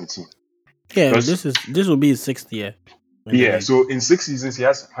 2017. Yeah, Because this will be his 6th year in the yeah, league. so in 6 seasons he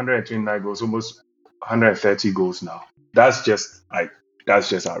has 129 goals, almost 130 goals now. That's just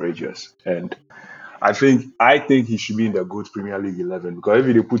outrageous. And I think he should be in the good Premier League 11 because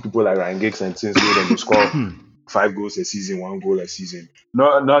if you put people like Ryan Giggs and things where they score 5 goals a season, 1 goal a season.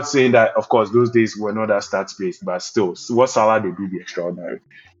 Not saying that of course those days were not that stats based, but still what Salah they do be extraordinary.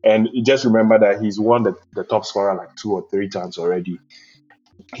 And you just remember that he's won the top scorer like 2 or 3 times already.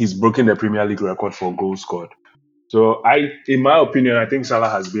 He's broken the Premier League record for goals scored. So in my opinion, I think Salah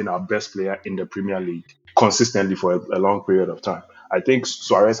has been our best player in the Premier League consistently for a long period of time. I think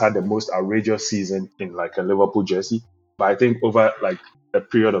Suarez had the most outrageous season in like a Liverpool jersey, but I think over like a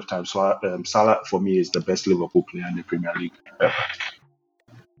period of time, Salah for me is the best Liverpool player in the Premier League.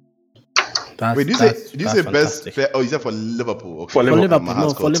 Wait, That's do you say best fantastic. player? Oh, you said for Liverpool. Okay, For For Liverpool. my Liverpool, heart's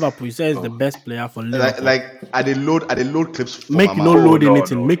no, for caught. Liverpool, he says the Oh. best player for Liverpool. Like I they load clips for Make you no Mama. Oh load no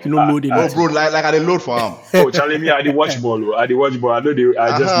anything. no Make you no! no load No, anything. bro, like I they load for him. Oh, Charlie, me I did watch ball. Oh. I did watch ball. I just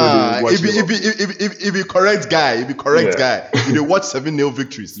know they watch Liverpool. If be correct guy, if be correct Yeah. guy. You dey watch 7-0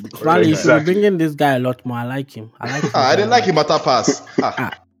 victories. You be correct Valley, you guy. should be Exactly. bringing this guy a lot more. I like him. I like him. I very didn't like him much. at that pass.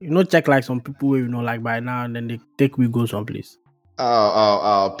 You know, check like some people where you know, like by now, and then they take we go someplace.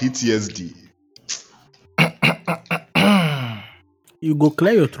 PTSD. You go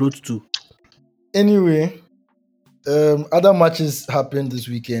clear your throat too. Anyway, other matches happened this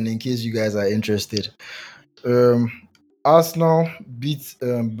weekend in case you guys are interested. Arsenal beat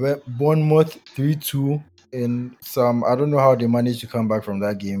Bournemouth 3-2 in some. I don't know how they managed to come back from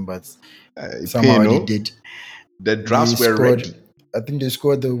that game, but somehow Pain, they no? did. The They drafts were scored. ready. I think they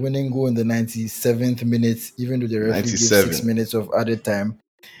scored the winning goal in the 97th minute, even though the referee gave 6 97. minutes of added time.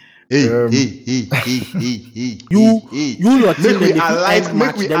 Hey. You your team, Make we then they alight, end make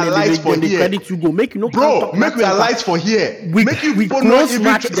match, we then alight for they here. credit you go. Make you no Bro, talk make we nothing, alight for here. We Make you for close even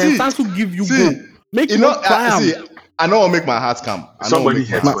match, then Sansu give you see, go. Make you you know, not try see, him. I know I'll make my heart come. Somebody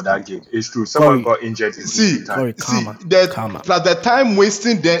hurt for that game. It's true. Someone got injured in the time. Sorry, See, calmer. plus the time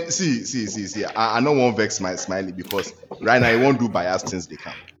wasting. Then see. I don't want vex my smiley because right now I won't do bias things they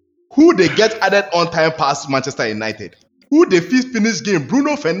can. Who they get added on time past Manchester United? Who they finish game?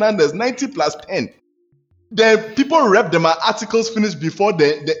 Bruno Fernandes 90 plus 10. Then people rep them. Articles finish before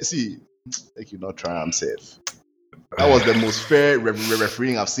they see. Like you not try. I'm safe. That was the most fair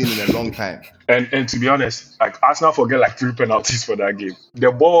refereeing I've seen in a long time. And to be honest, like Arsenal forget like 3 penalties for that game.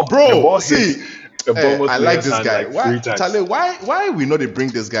 The Bro, ball see, hit the Bournemouth I like player's this hand guy. like Why, 3 times. Charlie? Why we know they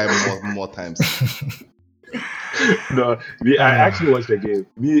bring this guy more times? No, I actually watched the game.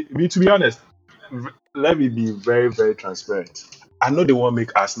 Me to be honest, let me be very, very transparent. I know they won't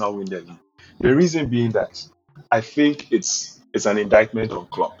make Arsenal win the league. The reason being that I think it's an indictment on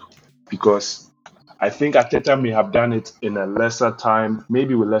Klopp because I think Arteta may have done it in a lesser time,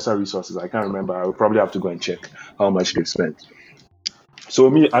 maybe with lesser resources. I can't remember. I will probably have to go and check how much they've spent. So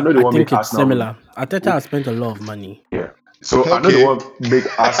I know they I won't think make it's Arsenal win. similar. Arteta has spent a lot of money. Yeah. So I know Okay. they won't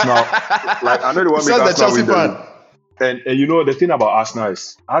make Arsenal like I know they won't make Says the Arsenal Chelsea win the fan. league. And you know the thing about Arsenal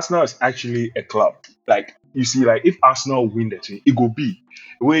is actually a club. Like you see, like if Arsenal win the thing, it go be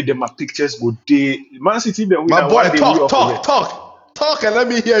where them pictures go day. Man City they win. My and boy, one day we all forget. talk, and let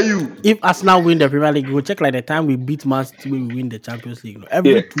me hear you. If Arsenal win the Premier League, go check like the time we beat Man City when we win the Champions League.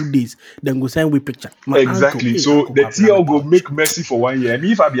 Every Yeah. 2 days, then go send we picture. My Exactly. uncle, So uncle the Papa, now TL go pouch. make Messi for 1 year. And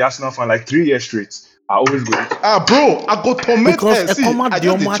if I be Arsenal fan like 3 years straight, I always go. Bro, I go torment. Because See, I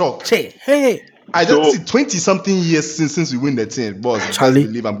just the Ekoma chalk. Che. Hey, I just So- see 20-something years since we win the team, boss. Charlie. Best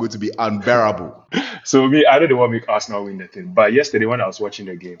believe I'm going to be unbearable. So I know they want to make Arsenal win the thing. But yesterday when I was watching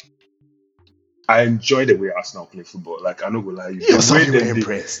the game, I enjoy the way Arsenal play football. Like I'm not gonna lie, You way were them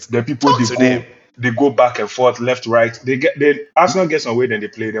impressed. the people Talk to them. they go back and forth, left, right. Arsenal gets on way, then they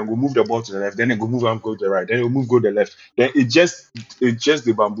play, then go move the ball to the left, then they go move and go to the right, then they move go to the left. Then it just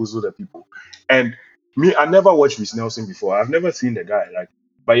they bamboozle the people. And me, I never watched Reece Nelson before. I've never seen the guy. Like,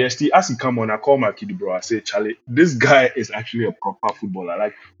 but yesterday, as he come on, I call my kid bro. I say, Charlie, this guy is actually a proper footballer.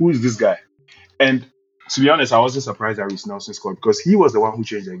 Like, who is this guy? And to be honest, I wasn't surprised that Reece Nelson scored because he was the one who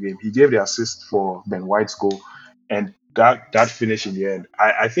changed the game. He gave the assist for Ben White's goal, and that finish in the end.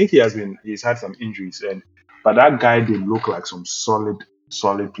 I think he's had some injuries, but that guy did look like some solid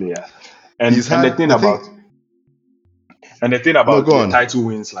player. And He's and the had thing the about thing. and the thing No, about go the on. title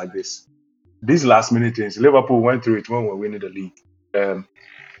wins like this, these last minute things, Liverpool went through it when we were winning the league.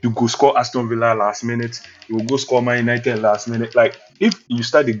 You go score Aston Villa last minute, you will go score Man United last minute. Like if you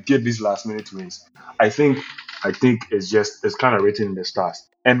start to get these last minute wins, I think it's kind of written in the stars.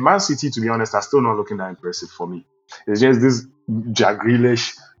 And Man City, to be honest, are still not looking that impressive for me. It's just this Jack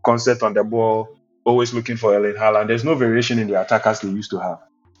Grealish concept on the ball, always looking for Erling Haaland. There's no variation in the attackers they used to have.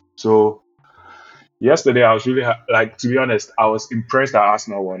 So yesterday, I was really like, to be honest, I was impressed that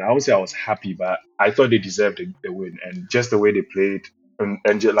Arsenal won. I would say I was happy, but I thought they deserved the win, and just the way they played,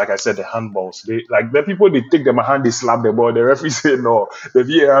 and just, like I said, the handballs. They like the people they take them a hand, they slap the ball. The referee say no. The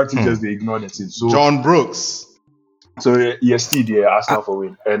VAR teachers they ignore the thing. John Brooks. So yes, the I, Arsenal for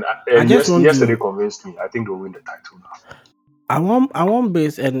win, and I just yes, want yesterday to. convinced me. I think they'll win the title now. I want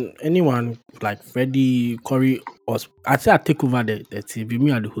base and anyone like Freddie, Corey, or I say I take over the TV.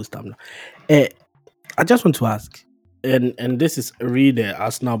 Me and the host now. I just want to ask, and this is really the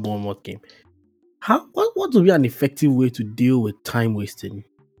Arsenal Bournemouth game. What would be an effective way to deal with time wasting?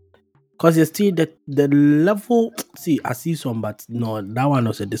 Because you see the level. See, I see some, but no, that one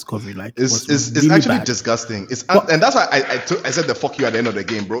was a discovery. Like it was It's really actually bad. disgusting. But And that's why I said the fuck you at the end of the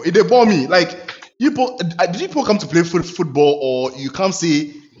game, bro. It they bore me. Like did you people come to play football, or you come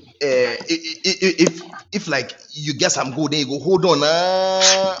see if like you get some goal, then you go hold on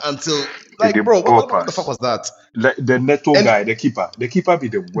until They like, bro, ball what the fuck pass. was that? The Neto And guy, the keeper be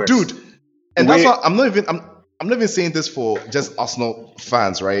the worst. dude, and that's Wait, why I'm not even saying this for just Arsenal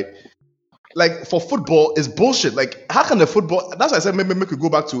fans, right? Like for football, it's bullshit. Like how can the football? That's why I said maybe we go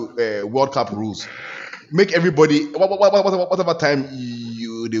back to World Cup rules. Make everybody whatever time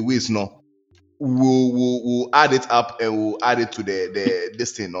you they waste, no, we'll add it up and we'll add it to the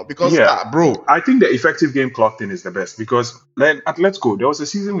this thing, no, because yeah, bro, I think the effective game clock thing is the best because then at Let's Go, there was a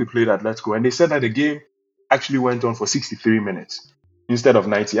season we played at Let's Go, and they said that the game actually went on for 63 minutes instead of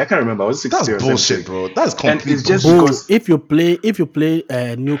 90. I can't remember, it was that's 60 or bullshit, 70. bro. That's And complete it's just bullshit. bro, because if you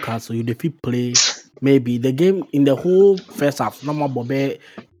play Newcastle, you defeat play maybe the game in the whole first half. Normal Bobby,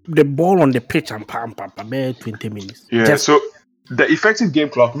 the ball on the pitch and pam 20 minutes. yeah, Just so the effective game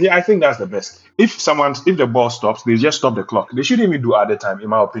clock, me, I think that's the best. If the ball stops, they just stop the clock. They shouldn't even do added time, in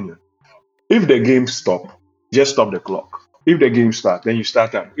my opinion. If the game stop, just stop the clock. If the game start, then you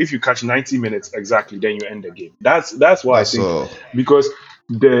start time. If you catch 90 minutes exactly, then you end the game. That's what I That's think. Because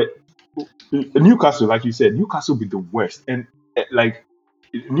the Newcastle, like you said, Newcastle be the worst. And like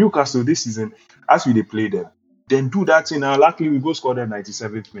Newcastle this season, as we they play them, then do that thing. Now, luckily we go score the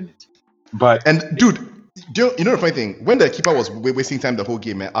 97th minute. But And dude, you know the funny thing? When the keeper was wasting time the whole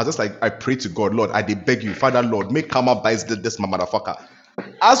game, man, I was just like, I pray to God, Lord, I did beg you, Father, Lord, make Kama buys this my motherfucker.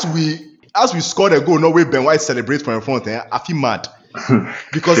 As we scored a goal, no way Ben White celebrates for in front, I feel mad.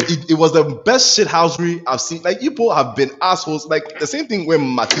 Because it was the best shithousery I've seen. Like people have been assholes. Like the same thing when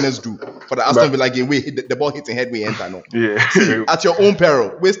Martinez do for the Aston Villa game, where the ball hits in head, we enter. No, yeah. see, at your own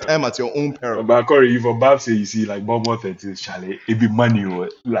peril. Waste time at your own peril, But Corey, if Bob say you see like Bournemouth and this Charlie, it be money.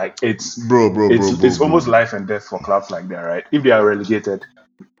 Like it's bro. it's almost life and death for clubs like that, right? If they are relegated,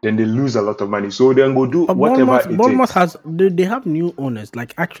 then they lose a lot of money. So then go do but whatever it Bournemouth takes. has they have new owners,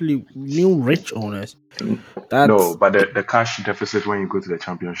 like actually new rich owners. No, but the cash deficit when you go to the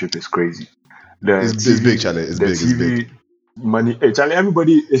championship is crazy. It's big, Charlie. It's big. It's big. Money, hey, Charlie.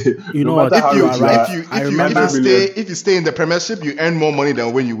 Everybody, You no know what? matter how You rich are you right. are, I remember- If you stay in the Premiership, you earn more money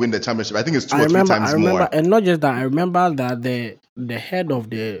than when you win the Championship. I think it's 2 or 3 times I remember, more. and not just that. I remember that the head of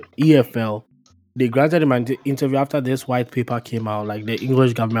the EFL, they granted him an interview after this white paper came out, like the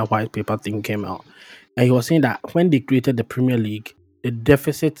English government white paper thing came out, and he was saying that when they created the Premier League, the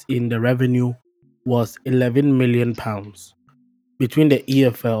deficit in the revenue was 11 million pounds between the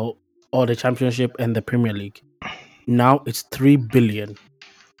EFL or the Championship and the Premier League. Now it's 3 billion.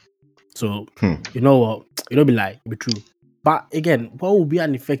 So you know what? It'll be like be true. But again, what would be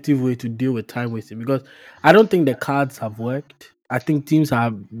an effective way to deal with time wasting? Because I don't think the cards have worked. I think teams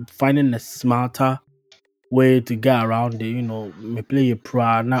are finding a smarter way to get around it. You know, may play a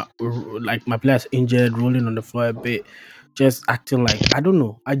pro, not like my player's injured, rolling on the floor a bit, just acting like I don't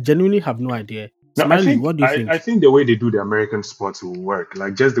know. I genuinely have no idea. no, Smiley, what do you think? I think the way they do the American sports will work.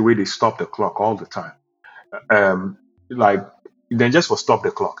 Like just the way they stop the clock all the time. Like then just for stop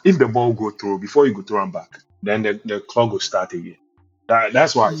the clock. If the ball go through before you go through and back, then the clock will start again.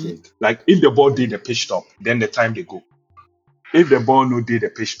 That's what I think. Like if the ball did the pitch stop, then the time they go. If the ball no did the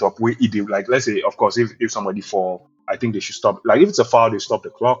pitch stop, where it did, like let's say, of course, if somebody fall, I think they should stop. Like if it's a foul, they stop the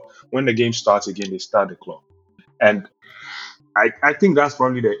clock. When the game starts again, they start the clock. And I think that's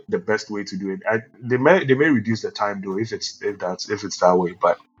probably the best way to do it. They may reduce the time though if it's that way,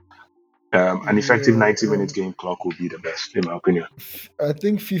 but an effective Yeah, 90 minutes game clock would be the best in my opinion. I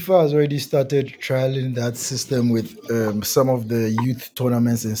think FIFA has already started trialing that system with some of the youth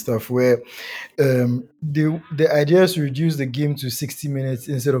tournaments and stuff where the idea is to reduce the game to 60 minutes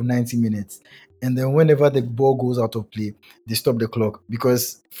instead of 90 minutes. And then whenever the ball goes out of play, they stop the clock.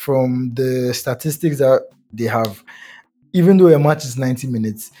 Because from the statistics that they have, even though a match is 90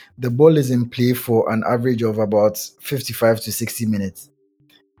 minutes, the ball is in play for an average of about 55 to 60 minutes.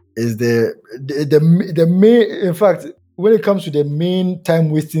 Is the main, in fact, when it comes to the main time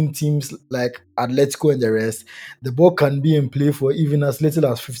wasting teams like Atletico and the rest, the ball can be in play for even as little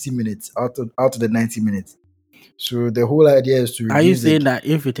as 50 minutes out of the 90 minutes. So the whole idea is to Are you reduce the saying that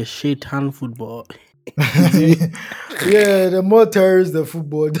if it is shit hand football, is it yeah, the more terrorists the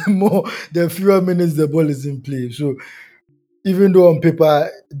football, the fewer minutes the ball is in play. So even though on paper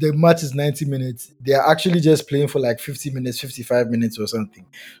the match is 90 minutes, they are actually just playing for like 50 minutes, 55 minutes or something.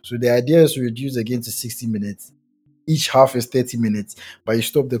 So the idea is to reduce again to 60 minutes. Each half is 30 minutes, but you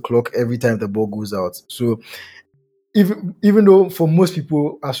stop the clock every time the ball goes out. So even though for most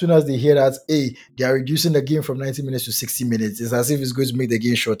people, as soon as they hear that, hey, they are reducing the game from 90 minutes to 60 minutes, it's as if it's going to make the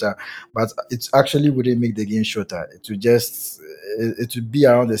game shorter. But it actually wouldn't make the game shorter. It would be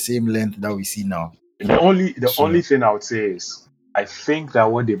around the same length that we see now. The only So thing I would say is I think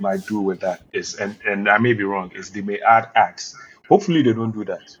that what they might do with that is, and I may be wrong, is they may add ads. Hopefully they don't do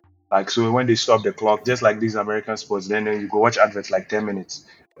that. Like so when they stop the clock, just like these American sports, then you go watch adverts like 10 minutes.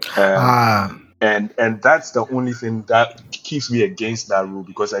 Um, ah and that's the only thing that keeps me against that rule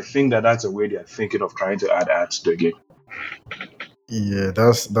because I think that that's a way they're thinking of trying to add ads to the game. yeah,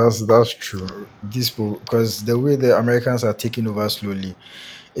 that's true. This because the way the Americans are taking over slowly,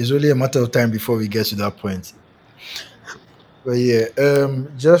 it's only a matter of time before we get to that point. But yeah,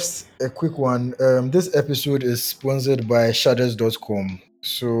 just a quick one. This episode is sponsored by Shadows.com.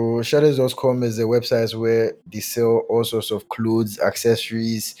 So Shadows.com is a website where they sell all sorts of clothes,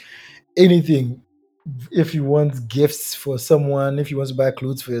 accessories, anything. If you want gifts for someone, if you want to buy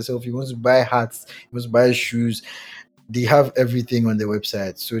clothes for yourself, you want to buy hats, you want to buy shoes, they have everything on the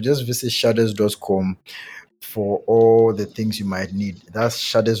website. So just visit shadows.com for all the things you might need. That's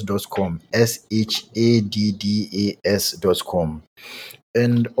shadows.com, SHADDAS.com.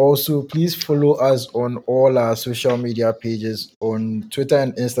 And also, please follow us on all our social media pages. On Twitter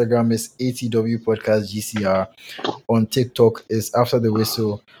and Instagram is ATW Podcast GCR. On TikTok is After the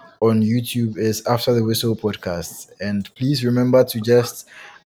Whistle. On YouTube is After the Whistle Podcast. And please remember to just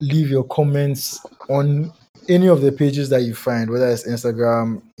leave your comments on any of the pages that you find, whether it's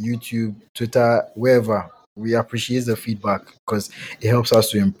Instagram, YouTube, Twitter, wherever. We appreciate the feedback because it helps us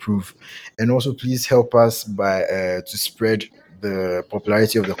to improve. And also, please help us by to spread the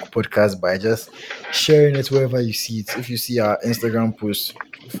popularity of the podcast by just sharing it wherever you see it. If you see our Instagram post,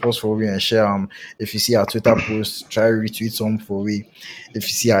 force for we and share them. If you see our Twitter post, try retweet some for we. If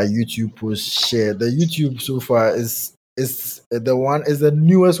you see our YouTube post, share. The YouTube so far is the one is the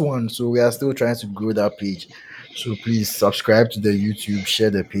newest one, so we are still trying to grow that page. So please subscribe to the YouTube, share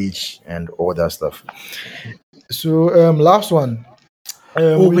the page, and all that stuff. So last one.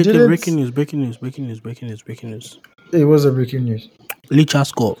 oh We wait, didn't. breaking news. It was a breaking news. Licha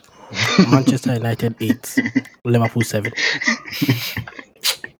score. Manchester United 8, Liverpool 7.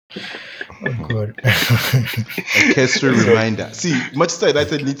 Oh God. A cursory So reminder. See, Manchester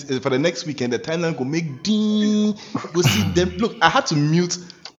United need for the next weekend. The timeline go make ding. Go see them. Look, I had to mute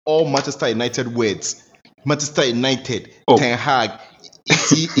all Manchester United words. Manchester United, oh Ten Hag,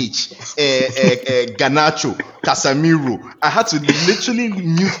 ETH, Ganacho, Casemiro. I had to literally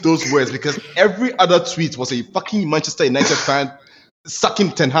mute those words because every other tweet was a fucking Manchester United fan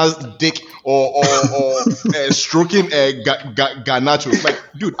sucking Ten Hag's dick or stroking Ganacho. Like,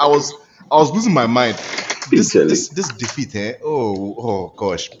 dude, I was losing my mind. This defeat, eh? Oh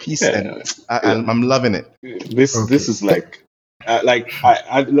gosh, peace yeah, and I'm loving it. this Okay. is like I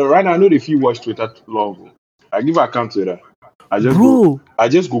right now I know if you watch Twitter long. I give account Twitter. Bro, I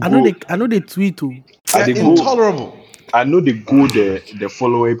just go I know go they tweet too. I They're they go intolerable. I know they go the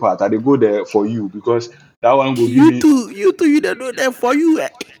following part. I they go there for you because that one will give You me too, you don't know that for you.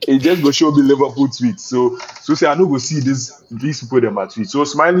 it just go show me Liverpool tweets. So say I no go see these people them at tweets. So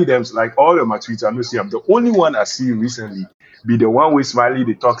Smiley them like all them at tweets I no see them. The only one I see recently be the one with Smiley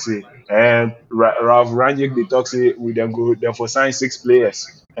they talk say and Ralph Rangnick they talk say we then go then for sign 6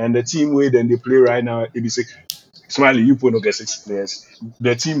 players and the team where then they play right now it be say Smiley you put no get 6 players.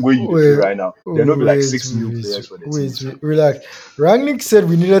 The team where you they play Wait, right now there no be like wait, 6 new players for the team. wait, relax. Rangnick said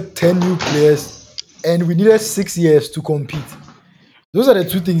we needed 10 new players and we needed 6 years to compete. Those are the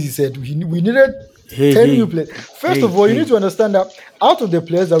two things he said. We needed Hey, 10 new hey, players. First hey, of all, you need hey. to understand that out of the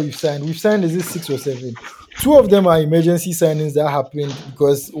players that we've signed, is it six or seven? Two of them are emergency signings that happened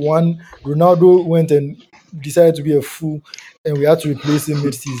because one, Ronaldo went and decided to be a fool and we had to replace him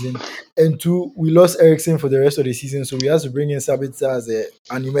mid-season. And two, we lost Ericsson for the rest of the season, so we had to bring in Sabitzer as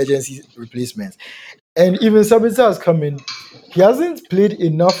an emergency replacement. And even Sabitzer has come in. He hasn't played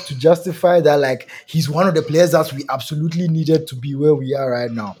enough to justify that, like, he's one of the players that we absolutely needed to be where we are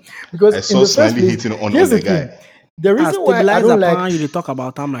right now. Because I in saw the first Smiley place, hating on here's the the thing. guy. The Ah, reason why I stabilizer don't like pan, you dey talk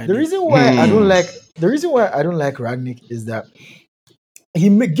about time like the this. reason why I don't Hmm. like the reason why I don't like Ragnick is that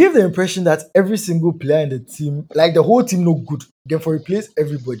gave the impression that every single player in the team, like the whole team, no good. Therefore, replace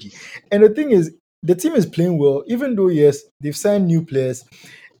everybody. And the thing is, the team is playing well, even though yes, they've signed new players.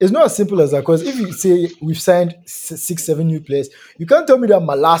 It's not as simple as that. Because if you say we've signed six, seven new players, you can't tell me that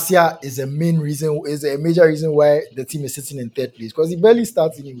Malasia is a major reason why the team is sitting in third place. Because he barely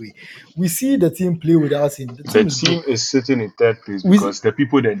starts anyway. We see the team play without him. The The team is good. team is sitting in third place We because the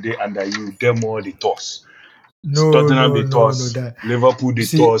people that they under you, them more the toss. no, Tottenham no, they no, no. toss, That Liverpool they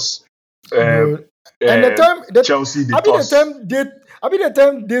see, toss, no. um, And the time that Chelsea they I mean the toss. time they I mean the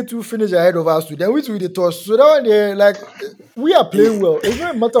time they two finish ahead of us too. Then we two the toss. So that one they like we are playing well. It's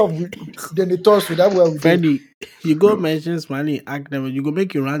not a matter of then the toss. So that where we did. Freddie, you go mention Smiley act them, you go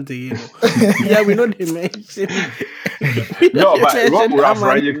make you rant again. No. Yeah, we know they mention. We know No, they but what mention would that have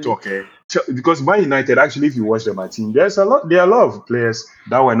man. Ranić talk? Because Man United, actually, if you watch them, my team, there are a lot of players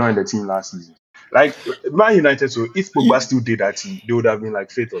that were not in the team last season. Like Man United, so if Pogba you, still did that team, they would have been like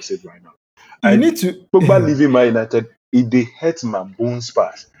fate or save right now. you And need to Pogba leaving Man United, it they hurt my bones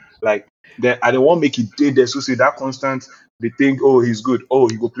fast. Like then I don't want to make it dead there. So say that constant, they think, oh, he's good. Oh,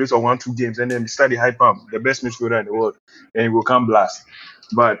 he go play some 1-2 games, and then they start the hype him, the best midfielder in the world, and he will come blast.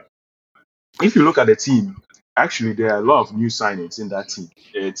 But if you look at the team, actually there are a lot of new signings in that team.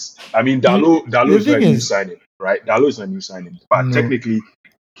 I mean, Dalo the is not thing a new is signing, right? Dalo is not a new signing, but no. technically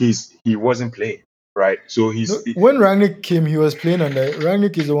he wasn't playing, right? So No, when Rangnick came, he was playing on the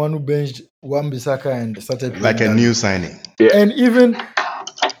Rangnick is the one who benched Wan Bissaka and started Like playing a new Dalo. signing. yeah. And even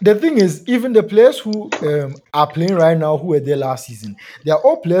the thing is, even the players who are playing right now who were there last season, they are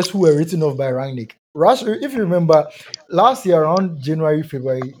all players who were written off by Rangnick. If you remember, last year around January,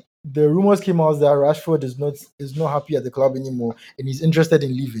 February, the rumors came out that Rashford is not happy at the club anymore and he's interested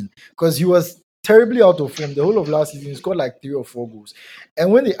in leaving because he was terribly out of form the whole of last season. He scored like 3 or 4 goals.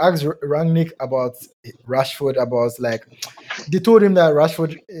 And when they asked Rangnick about Rashford, about like they told him that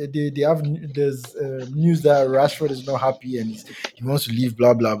Rashford, they have there's news that Rashford is not happy and he wants to leave,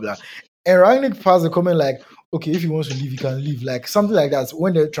 blah blah blah. And Rangnick passed a comment like, okay, if he wants to leave, he can leave, like something like that.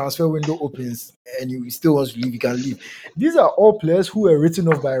 When the transfer window opens and he still wants to leave, he can leave. These are all players who were written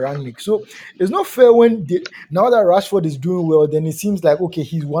off by Rangnick, so it's not fair now that Rashford is doing well, then it seems like okay,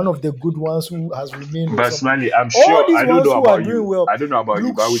 he's one of the good ones who has remained or But something. Smiley, I'm All sure these I don't ones know who are about doing you. well, I don't know about you,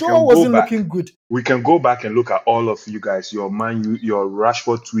 Luke but we Shaw can go wasn't back. looking good. We can go back and look at all of you guys, your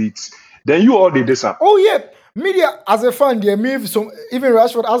Rashford tweets. Then you all did this up. Oh yeah, media as a fan, they may some even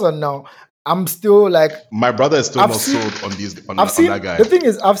Rashford as of now. I'm still like My brother is still I've not seen sold on these I've on that seen guy. the thing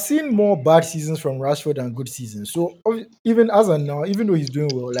is I've seen more bad seasons from Rashford than good seasons. So even as of now, even though he's doing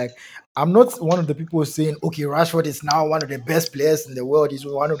well, like I'm not one of the people saying okay, Rashford is now one of the best players in the world. He's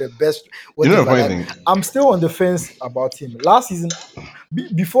one of the best You know the whatever. funny Like thing? I'm still on the fence about him. Last season,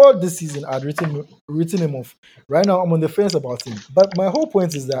 before this season, I'd written him off. Right now, I'm on the fence about him. But my whole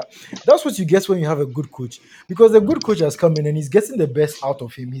point is that that's what you get when you have a good coach, because the good coach has come in and he's getting the best out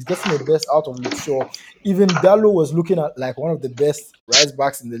of him. He's getting the best out of Luke Shaw. Even Dallo was looking at like one of the best right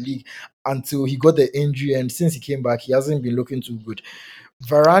backs in the league until he got the injury, and since he came back, he hasn't been looking too good.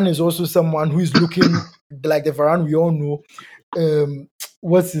 Varane is also someone who is looking like the Varane we all know.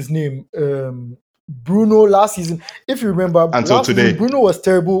 What's his name? Bruno last season. If you remember, Until last season today. Bruno was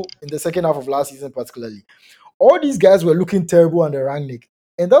terrible in the second half of last season, particularly. All these guys were looking terrible under Rangnick,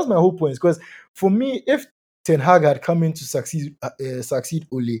 and that's my whole point. Because for me, if Ten Hag had come in to succeed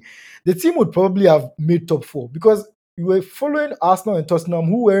Ole, the team would probably have made top four because we were following Arsenal and Tottenham,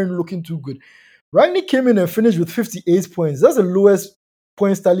 who weren't looking too good. Rangnick came in and finished with 58 points. That's the lowest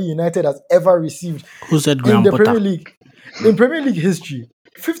points Stanley United has ever received Who said in Graham the Potter? Premier League. In Premier League history,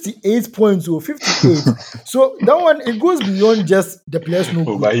 58 points or 58. So that one it goes beyond just the players no Oh,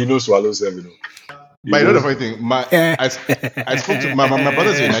 good. but he knows swallow seven. He But you know the knows. funny thing? Eh. I spoke to my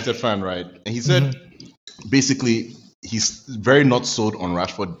brother's a United fan, right? And he said basically he's very not sold on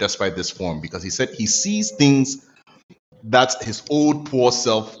Rashford despite this form because he said he sees things that his old poor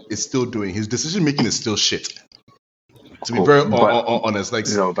self is still doing. His decision making is still shit. To be Oh, very but honest, like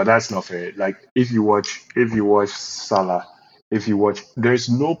no, but that's not fair. Like if you watch Salah, If you watch, there's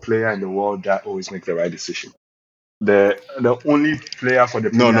no player in the world that always makes the right decision. The only player for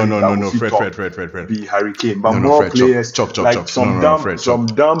the No, Premier no, League no, that no, will no, fit Fred, talk Fred, Fred, Fred, Fred. be Harry Kane. But No, no, more Fred, players chop. like No, no, no, Fred, chop. some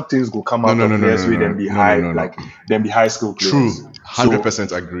dumb things will come No, out no, of no, no, players no, with no, them be no, no, high no, no. like them be high school True, players. So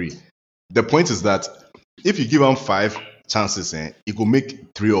 100% agree. The point is that if you give him 5 chances, he could make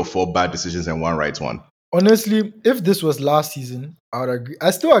 3 or 4 bad decisions and one right one. Honestly, if this was last season, I would agree.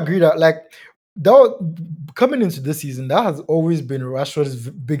 I still agree that coming into this season, that has always been Rashford's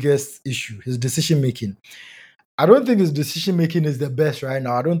biggest issue, his decision making. I don't think his decision making is the best right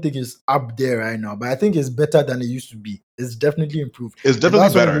now. I don't think it's up there right now, but I think it's better than it used to be. It's definitely improved, It's and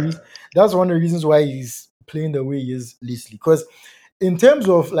definitely better. that's one of the reasons why he's playing the way he is lately. Because in terms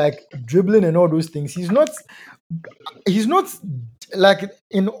of like dribbling and all those things, he's not like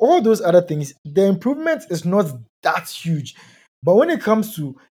in all those other things, the improvement is not that huge. But when it comes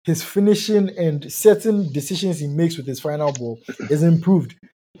to his finishing and certain decisions he makes with his final ball, is improved.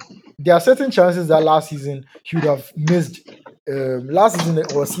 There are certain chances that last season he would have missed. Last season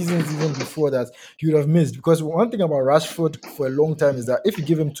or seasons even before that, he would have missed. Because one thing about Rashford for a long time is that if you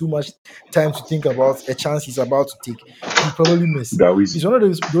give him too much time to think about a chance he's about to take, he'll probably miss. that was He's one of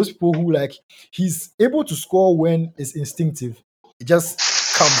those people who like he's able to score when it's instinctive. It just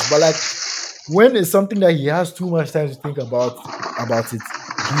comes. But like when it's something that he has too much time to think about it,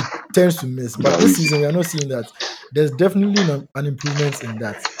 he tends to miss. But that this was season, we are not seeing that. There's definitely an improvement in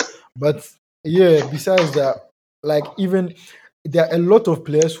that. But yeah, besides that, like even there are a lot of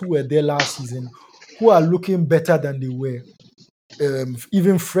players who were there last season who are looking better than they were.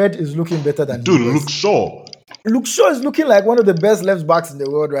 Even Fred is looking better than he Dude, look was. Shaw. Luke Shaw is looking like one of the best left backs in the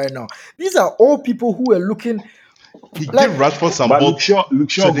world right now. These are all people who are looking He like gave Rashford some but ball Luke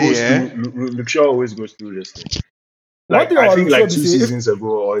Shaw today, goes through Luke Shaw always goes through this thing. one Like thing I about think Luke Shaw. like Be two say if seasons ago,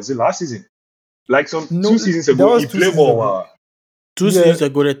 or is it last season? Like some no, 2 seasons that ago, was he two played seasons for ago. Two Yeah, seasons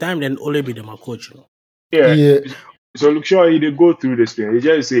ago, the time then only be the my coach. yeah. yeah, So Luke Shaw, he did go through this thing. He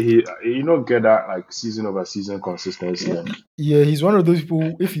just say he don't get that like season over season consistency. And yeah. He's one of those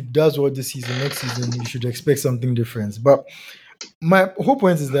people. If he does well this season, next season you should expect something different. But my whole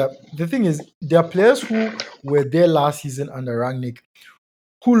point is that the thing is, there are players who were there last season under Rangnick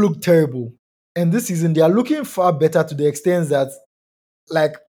who looked terrible, and this season they are looking far better to the extent that,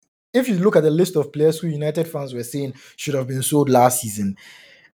 like, if you look at the list of players who United fans were saying should have been sold last season,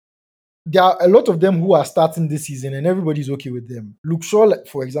 there are a lot of them who are starting this season, and everybody's okay with them. Luke Shaw, like,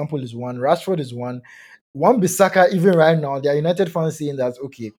 for example, is one. Rashford is one. One Bissaka, even right now, there are United fans saying that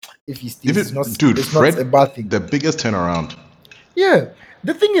okay, if he stays, even dude, it's not a bad Fred, thing. the biggest turnaround. Yeah,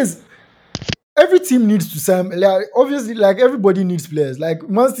 the thing is, every team needs to sign. Like, obviously, like everybody needs players. Like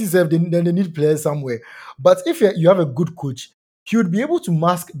Man City, then they need players somewhere. But if you have a good coach, he would be able to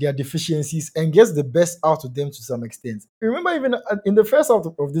mask their deficiencies and get the best out of them to some extent. Remember, even in the first half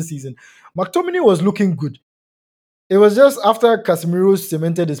of this season, McTominay was looking good. It was just after Casemiro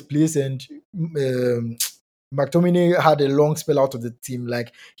cemented his place and McTominay had a long spell out of the team.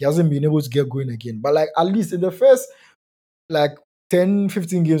 Like he hasn't been able to get going again. But like at least in the first like 10,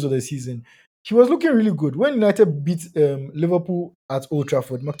 15 games of the season, he was looking really good. When United beat Liverpool at Old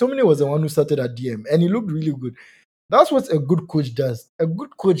Trafford, McTominay was the one who started at DM and he looked really good. That's what a good coach does. A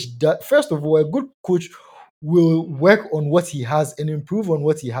good coach that first of all, a good coach will work on what he has and improve on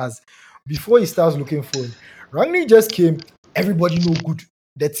what he has before he starts looking forward. Rangnick just came, everybody know good.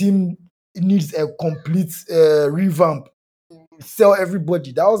 The team needs a complete revamp. Sell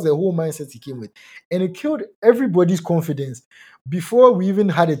everybody. That was the whole mindset he came with. And it killed everybody's confidence before we even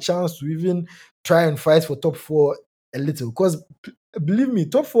had a chance to even try and fight for top four a little. Because believe me,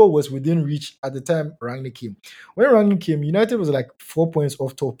 top four was within reach at the time Rangnick came. When Rangnick came, United was like 4 points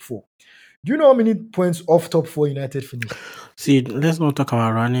off top four. Do you know how many points off top four United finished? See, let's not talk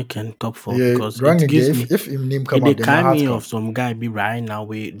about Ranick and top four Yeah, because it Rangnick, yeah, gives me if his name come it they up, then my kind heart me come. of some guy be right now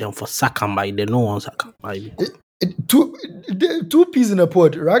with them for Saka by they no one Saka by. Two peas in a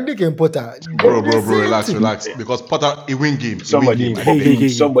pod, Rangnick and Potter. Bro, The bro, same relax, thing. relax. Because Potter, he win game, he win somebody game. in I dey Hey, hey, beg, hey, Poppy, hey.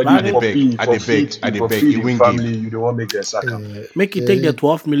 somebody I in dey Ranick, beg, Poppy I dey for beg, feed I dey for beg. He feeding win game. family, you don't want to make their sack up. make it take the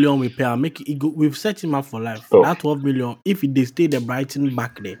 12 million we pay and make it go, we've set him up for life. Oh, That 12 million, if he they stay the Brighton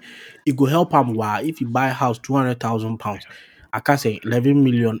back there, it go help him why if he buy a house 200,000 pounds. I can say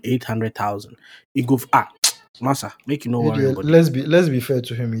 11,800,000. It go massa, make you no worry about it. Let's be fair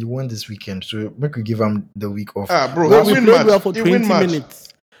to him. He won this weekend, so make we give him the week off. Ah, bro, he We win played match. well for He win 20 match. minutes.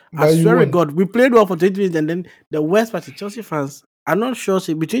 I But you swear to won. God, we played well for 20 minutes, and then the worst part is Chelsea fans. I'm not sure,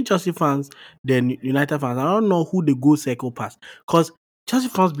 say, between Chelsea fans then United fans, I don't know who they go circle past. Because Chelsea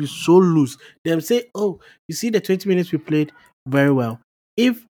fans be so loose. Them say, oh, you see the 20 minutes we played very well.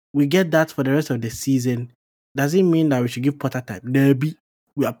 If we get that for the rest of the season, does it mean that we should give Potter time? Maybe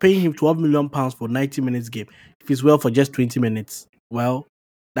we are paying him 12 million pounds for 90 minutes game. If he's well for just 20 minutes, well,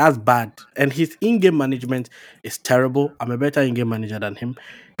 that's bad. And his in-game management is terrible. I'm a better in-game manager than him.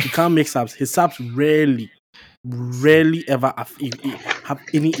 He can't make subs. His subs rarely ever have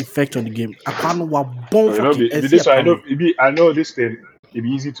any effect on the game. I can't bomb So, you know, fucking this one, I know this thing. It'd be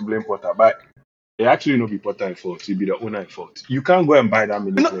easy to blame Potter, but it actually not be Potter in fault. It be the owner in fault. You can't go and buy that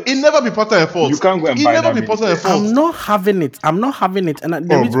many No, it players. never be Potter and fault. You can't go and It buy never that be many Potter and players. fault. I'm not having it. I'm not having it. And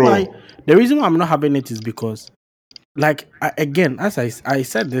Oh, bro. the reason why I'm not having it is because, like, again, as I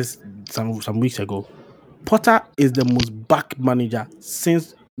said this some weeks ago, Potter is the most backed manager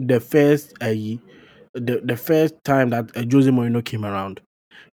since the first time that Jose Mourinho came around.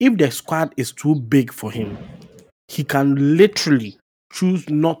 If the squad is too big for him, he can literally choose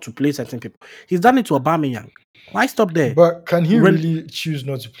not to play certain people. He's done it to Aubameyang. Why stop there? But can he When- really choose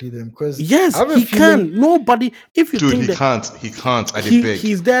not to play them? Because Yes, he can. Nobody. If you Dude, think he that can't. He can't. I did beg.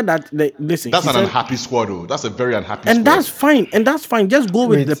 he's there, listen. That's he an said- unhappy squad, though. That's a very unhappy and squad. that's fine. And that's fine. Just go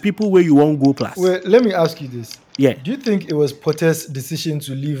with Wait. the people where you won't go plus. Well, let me ask you this. Yeah. Do you think it was Potter's decision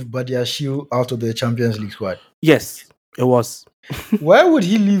to leave Badiashile out of the Champions League squad? Yes, it was. Why would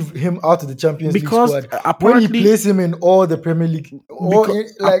he leave him out of the Champions Because, League squad when apparently- he plays him in all the Premier League,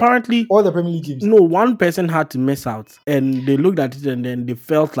 Apparently, all the Premier League games? no, one person had to miss out, and they looked at it and then they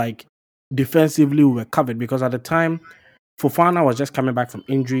felt like defensively we were covered because at the time Fofana was just coming back from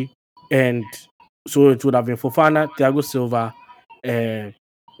injury, and so it would have been Fofana, Thiago Silva,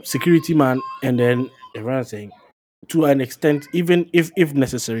 security man, and then everyone saying to an extent, even if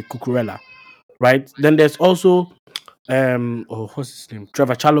necessary, Cucurella, right? Then there's also what's his name,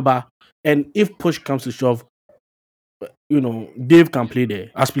 Trevor Chalobah, and if push comes to shove, Dave can play there.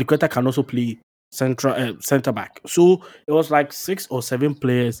 Aspilicueta can also play center back. So it was like 6 or 7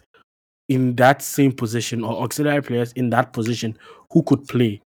 players in that same position or auxiliary players in that position who could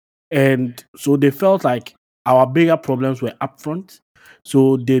play. And so they felt like our bigger problems were up front.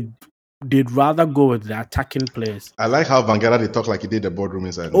 So they'd rather go with the attacking players. I like how Vangela they talk like he did the boardroom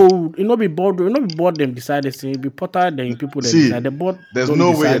inside. Oh, you know, be bored. You know, be bored. Them decided to be Potter. Then people then See, decide. The board. there's don't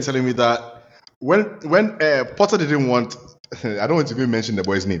no way decide. you're telling me that when Potter didn't want, I don't want to even mention the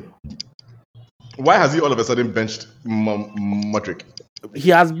boy's name. Why has he all of a sudden benched Modric? He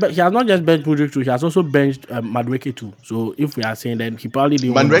has not just benched Mudryk too. He has also benched Madueke too. So if we are saying that he probably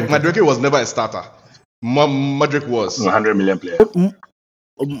didn't. Madueke was never a starter. Modric was. 100 million player.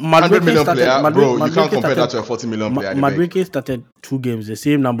 100 million player, bro. You can't compare that started, to a 40 million player. Madueke started 2 games, the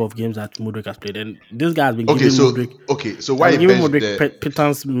same number of games that Mudryk has played, and this guy has been Okay, giving so Mudryk. so why he giving benched Mudryk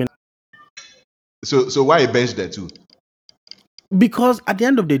pittance minutes. so why he benched there too? Because at the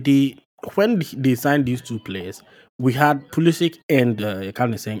end of the day, when they signed these 2 players, we had Pulisic and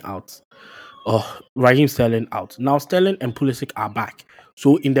kind of saying out. Raheem Sterling out. Now Sterling and Pulisic are back.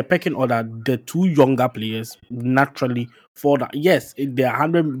 So in the pecking order, the 2 younger players naturally fall down. Yes, they're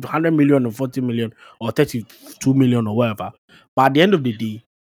 100 million or 40 million or 32 million or whatever. But at the end of the day,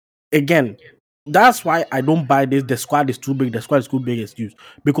 again, that's why I don't buy this. The squad is too big. The squad is too big excuse.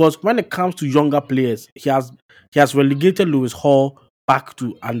 Because when it comes to younger players, he has relegated Lewis Hall back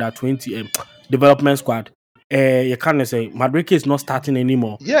to under 20 development squad. You can't say Madueke is not starting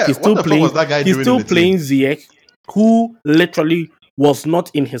anymore. Yeah, he's what still the fuck playing. was that guy He's doing still in the team? playing Ziyech, who literally was not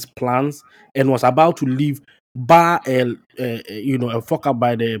in his plans and was about to leave. Bar a fuck up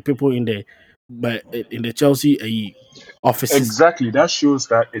by the people in the Chelsea offices. Exactly. That shows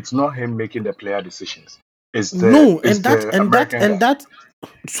that it's not him making the player decisions. It's the No, it's and that the and that American and guy. that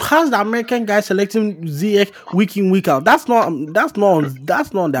how's the American guy selecting Ziyech week in week out? That's not on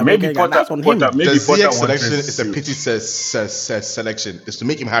the Maybe American guy. Potter, That's on Potter, him. maybe The Potter ZX wants selection his is a suit. pity selection. It's to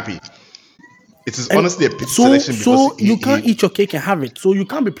make him happy. It is And honestly a pity so selection because so you can't eat your cake and have it. So you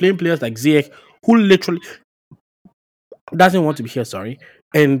can't be playing players like Ziyech, who literally doesn't want to be here. Sorry,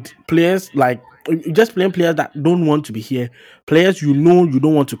 and players like just playing players that don't want to be here. Players you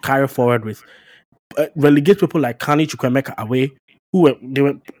don't want to carry forward with. Relegate people like Kani Chukwemeka away.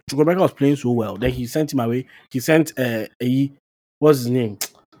 Chukwemeka was playing so well. Then he sent him away. He sent what's his name?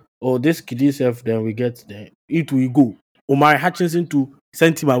 Oh, this kid himself. Then we get it will go. Omar Hutchinson to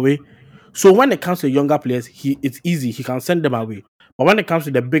sent him away. So when it comes to younger players, it's easy. He can send them away. But when it comes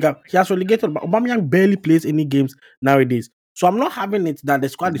to the bigger, he has relegated. But Aubameyang barely plays any games nowadays. So I'm not having it that the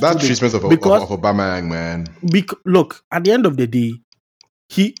squad is that too big treatment of because Aubameyang, man. look, at the end of the day,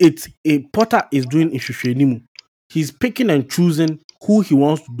 Potter is doing Ishushenimo. He's picking and choosing who he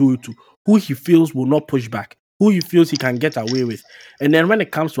wants to do it to, who he feels will not push back, who he feels he can get away with. And then when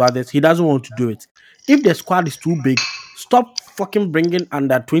it comes to others, he doesn't want to do it. If the squad is too big, stop fucking bringing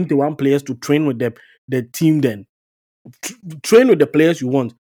under 21 players to train with them. the team then. Train with the players you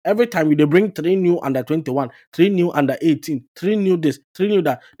want. Every time you they bring three new under 21, three new under 18, three new this, three new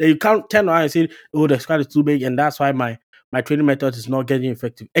that. Then you can't turn around and say, oh, the squad is too big, and that's why my training method is not getting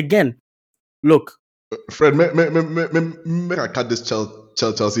effective. Again, look, Fred, make I cut this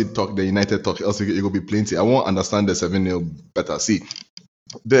Chelsea talk, the United talk, else it will be plenty. I won't understand the 7-0 better. See,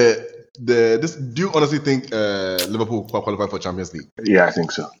 this. Do you honestly think Liverpool qualify for Champions League? Yeah, I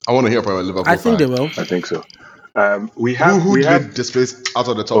think so. I want to hear from a Liverpool I think they fan. will. I think so. Who do they displace out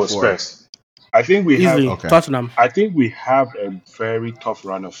of the top four? Spurs. I think we have. Easily. Okay. Tottenham. I think we have a very tough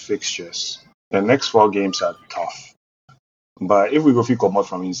run of fixtures. The next 4 games are tough, but if we go come out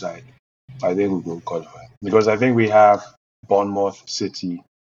from inside, I think we will qualify because I think we have Bournemouth, City,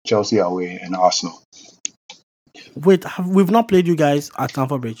 Chelsea away, and Arsenal. Wait, we've not played you guys at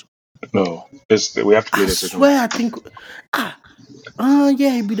Stamford Bridge. No, we have to play I the second swear, I think.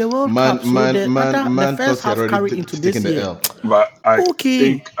 Yeah, it be the World Cup. So the first half carry into this taking the year. L. But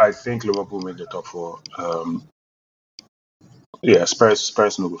Okay. I think Liverpool make the top four. Yeah,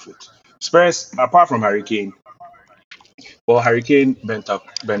 Spurs no go fit. Spurs, apart from Harry Kane, Bentancur,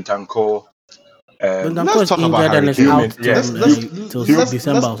 Bentancur is talk about injured Harry and is Kane. out Yeah. till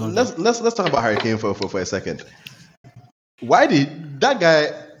December or something. Let's talk about Harry Kane for a second. Why did that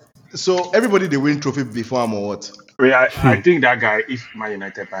guy? So everybody they win trophy before him or what? I think that guy, if Man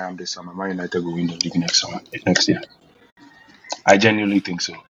United buy him this summer, Man United will win the league next year. I genuinely think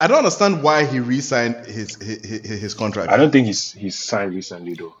so. I don't understand why he re-signed his contract. I don't think he's signed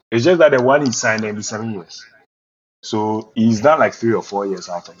recently though. It's just that the one he signed every 7 years. So he's done like 3 or 4 years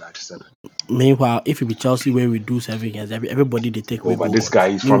out of that 7. Meanwhile, if it be Chelsea where we do 7 years, everybody they take away. But this guy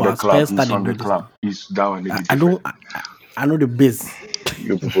is from the club. He's from the club. He's down. I know the biz.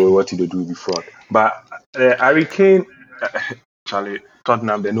 You people what did they do before? But Harry Kane, Charlie,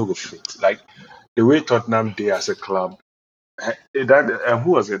 Tottenham, they no go fit. Like the way Tottenham they as a club.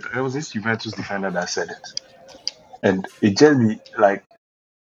 Who was it? It was this Juventus defender that said it, and it just be like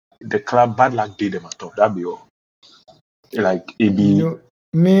the club bad luck did them at top. That be all. Like it be.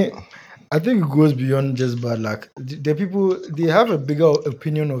 Me, I think it goes beyond just bad luck. The people they have a bigger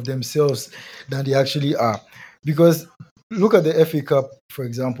opinion of themselves than they actually are, because look at the FA Cup, for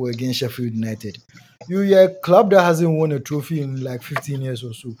example, against Sheffield United. You're a club that hasn't won a trophy in like 15 years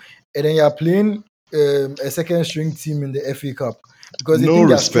or so, and then you're playing a second string team in the FA Cup because they think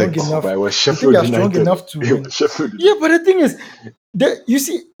they're strong enough. But it was They Sheffield think they're strong United. enough to win. Sheffield. Yeah, but the thing is, you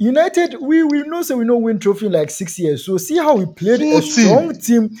see, United, we know so we don't win trophy in like 6 years. So see how we played a strong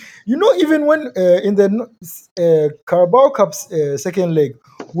team. You know, even when in the Carabao Cup's second leg,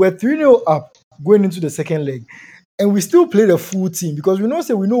 we're 3-0 up going into the second leg. And we still played a full team because we know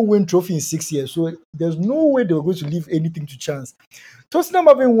we don't win trophy in 6 years. So there's no way they were going to leave anything to chance. Tottenham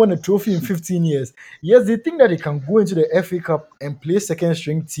haven't won a trophy in 15 years. Yes, they think that they can go into the FA Cup and play second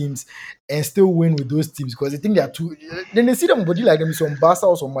string teams and still win with those teams because they think they are too. Then they see them body like them is some Barca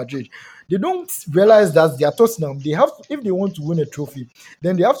or some Madrid. They don't realize that they are Tottenham. They have, if they want to win a trophy,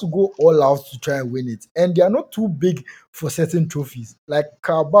 then they have to go all out to try and win it. And they are not too big for certain trophies. Like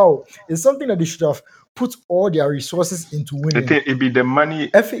Carabao is something that they should have put all their resources into winning. The thing, it be the money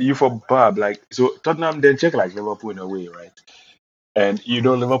you for Bob. Like so, Tottenham then check like Liverpool in a way, right? And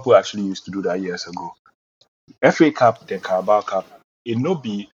Liverpool actually used to do that years ago. FA Cup, the Carabao Cup,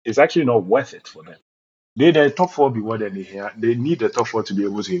 it's actually not worth it for them. The top four be what they hear. They need the top four to be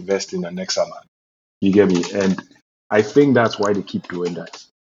able to invest in the next summer. You get me? And I think that's why they keep doing that.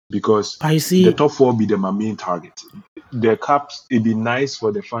 Because the top four be the main target. The cups, it'd be nice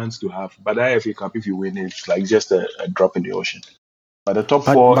for the fans to have, but that FA Cup, if you win, it's like just a drop in the ocean. But the top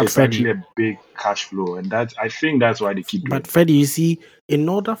four is Freddie, actually a big cash flow, and I think that's why they keep doing it. But Freddie, you see, in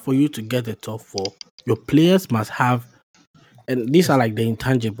order for you to get the top four, your players must have, and these are like the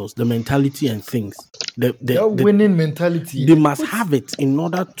intangibles, the mentality and things. The winning mentality. They must have it in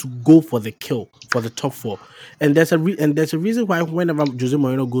order to go for the kill for the top four. And there's a reason why whenever Jose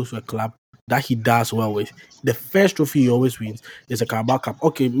Mourinho goes to a club that he does well with, the first trophy he always wins is a Carabao Cup.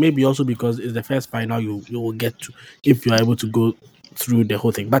 Okay, maybe also because it's the first final you will get to if you are able to go through the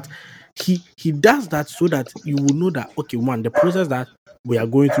whole thing. But he does that so that you will know that, okay, one, the process that we are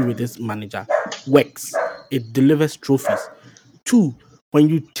going through with this manager works. It delivers trophies. Two, when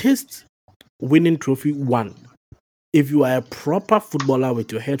you taste winning trophy, one, if you are a proper footballer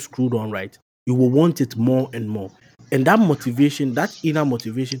with your head screwed on right, you will want it more and more. And that motivation, that inner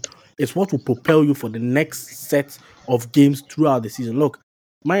motivation, is what will propel you for the next set of games throughout the season. Look,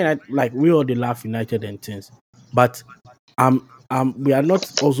 like we all laugh United and things, but we are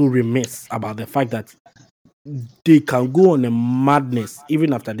not also remiss about the fact that they can go on a madness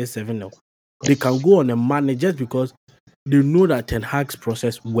even after this 7-0 they can go on a manage just because they know that Ten Hag's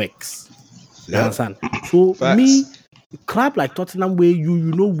process works. You Yeah. understand? So Facts. me, club like Tottenham where you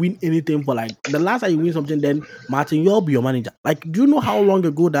not win anything for like the last time you win something, then Martin, you'll be your manager. Like, do you know how long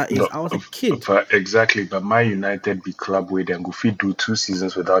ago that is? No, I was a kid. exactly. But Man United be club where then go fit do 2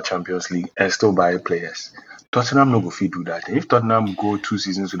 seasons without Champions League and still buy players. Tottenham no go fit do that. If Tottenham go 2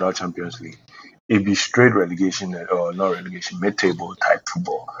 seasons without Champions League, it be straight relegation or not relegation, mid-table type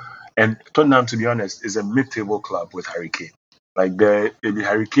football. And Tottenham, to be honest, is a mid-table club with Harry Kane. Like the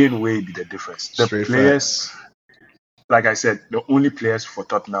Harry Kane way be the difference. The Straight players, facts. like I said, the only players for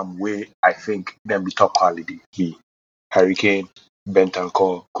Tottenham way I think then be top quality be Harry Kane,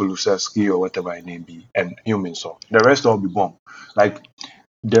 Bentancur, Kulusevski, or whatever his name be, and Huminson. The rest all be bomb. Like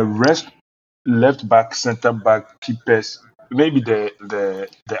the rest, left back, centre back, keepers. Maybe the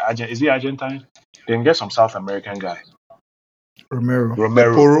Argent is he Argentine? Then get some South American guy, Romero.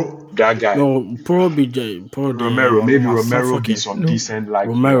 Romero. Poro. That guy, No, Pro Romero. Maybe Romero be Suffocate. some No. decent like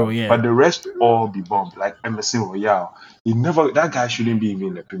Romero, player. yeah. But the rest all be bomb. Like Emerson Royale. He never. That guy shouldn't be even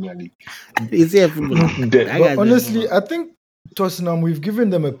in the Premier League. Is he a footballer? No. The- That But guy's a honestly, footballer. I think Tottenham, we've given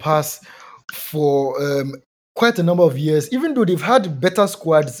them a pass for quite a number of years, even though they've had better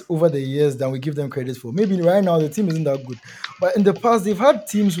squads over the years than we give them credit for. Maybe right now the team isn't that good, but in the past they've had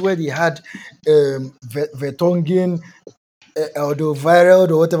teams where they had Vertonghen, or the viral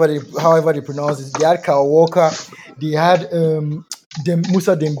or whatever however they pronounce it. They had Kyle Walker, they had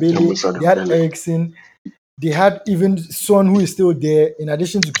Musa Dembele, Musa they had Dembele. Ericsson, they had even Son who is still there in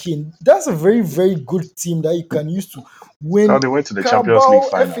addition to Keane. That's a very, very good team that you can use to win So they went to the Champions League Carabao,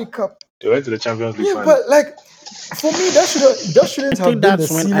 final. FA Cup. They went to the Champions League Yeah, final. but like for me, that shouldn't I have think been the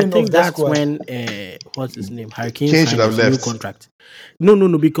that's when ceiling of that squad. what's his name? Harry Kane Kane should signed have his new left. contract.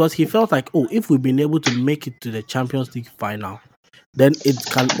 No, because he felt like, oh, if we've been able to make it to the Champions League final, then it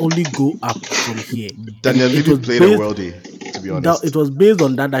can only go up from here. Daniel And it Levy was played a based- worldie, to be honest. It was based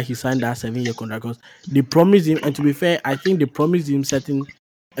on that he signed that 7-year contract because they promised him, and to be fair, I think they promised him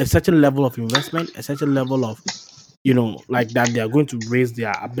a certain level of investment, a certain level of, like that they are going to raise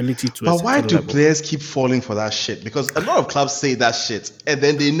their ability to a But certain why do level. players keep falling for that shit? Because a lot of clubs say that shit and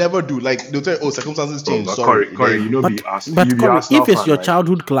then they never do. Like they'll tell you, oh, circumstances change. But Sorry. Corey, Then- you know, But you be Corey, Arsenal if it's fan, your right?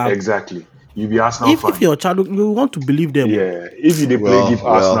 childhood club, Exactly. You be Arsenal fan. if you're childhood, you want to believe them. Yeah, if you dey play Well, give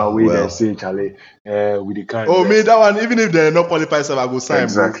well, Arsenal way well. then say Charlie, we dey can't oh, me, invest. that one, even if they're not qualified, so I go sign,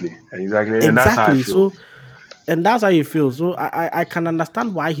 Exactly. And that's how I Exactly. feel. So, and that's how you feel. So I can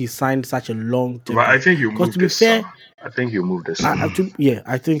understand why he signed such a long term. But I think you because moved to be this fair, summer. I think you moved this I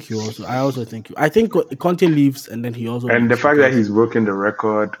summer. think you also. I also think you. I think Conte leaves and then he also. And the leaves fact that because- he's broken the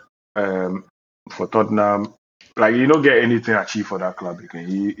record for Tottenham, like you don't get anything achieved for that club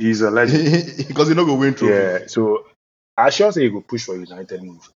again. He's a legend. because you're not going to win trophy. Yeah, so I sure say he will push for United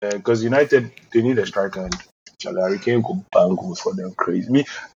move because United they need a striker and Charlie Harry Kane could bang goals for them crazy. Me,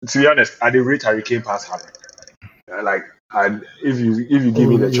 to be honest, I did rate Harry Kane past Haaland. Like, and if you give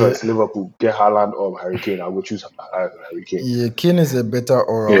me the yeah. choice, Liverpool get Haaland or Harry Kane, I would choose Harry Kane. Yeah, Kane is a better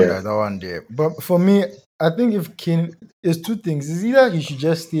all-rounder, Yeah. that one there. But for me, I think if Kane is two things. It's either he should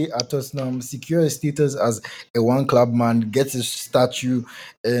just stay at Tottenham, secure his status as a one-club man, get his statue,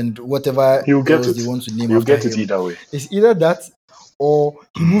 and whatever He'll get else it. they want to name He'll after get it him. either way. It's either that or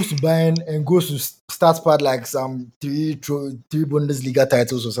he moves to Bayern and goes to start part like some three Bundesliga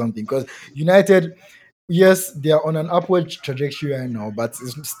titles or something. Because United, yes, they are on an upward trajectory right now, but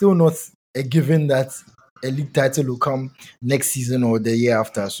it's still not a given that a league title will come next season or the year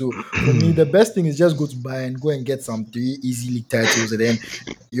after. So for me, the best thing is just go to Bayern, go and get some 3 easy league titles, and then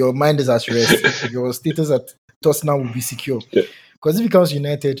your mind is at rest. Your status at Tottenham will be secure. Yeah. Because if it comes to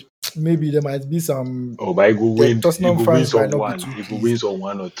United, maybe there might be some. Oh, but he will The win. Tottenham He will win fans might some not be one. too He will pleased. win some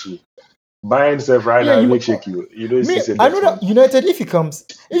 1 or 2. Bayern himself right Yeah, now, you make might- shake you. You don't Me, see I know that United, if he comes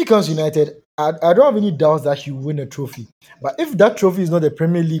United, I don't have any doubts that he will win a trophy. But if that trophy is not the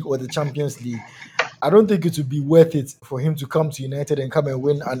Premier League or the Champions League, I don't think it would be worth it for him to come to United and come and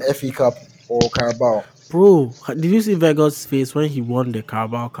win an FA Cup or Carabao. Bro, did you see Vegas' face when he won the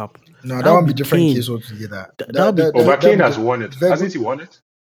Carabao Cup? No, That that would would be be different Kane. case altogether. That'll be- Oh, but Kane has because won it. Veg- Hasn't he won it?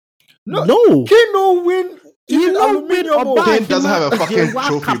 No, No. Kane no win. He Even no win aluminium. Oba. Kane doesn't have a fucking Jewa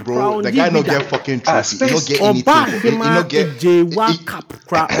trophy, Cup bro. crown, The guy give no me get that. fucking trophy. He don't Space. get Oba anything. He Hima don't get. Jewa Cup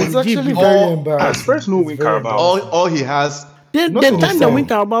crown. It's actually all- very embarrassing. Spurs no It's win very Carabao. embarrassing. All he has. Then Not the in time his they time. win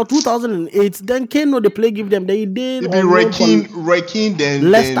Carabao 2008, then Kane no the play give them. They did It be on Roy loan for Keane,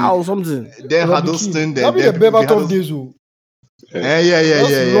 then Leicester or something. then Robbie Huddleston, Keane. then That be the people Berbatov Huddleston. days. Oh. Yeah.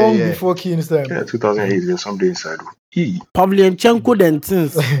 That's long before Kane's time. Yeah, 2008 there's something inside. Pavlyuchenko then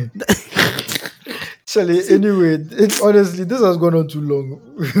things. Actually, See, anyway, honestly, this has gone on too long.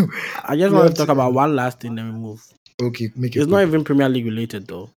 I just We want have to talk to. about one last thing, then we move. Okay, make it It's not quick. even Premier League related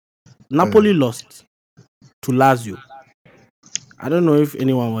though. Uh, Napoli lost to Lazio. I don't know if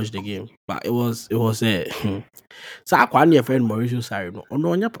anyone watched the game, but it was a so I can't your friend Mauricio Sarri.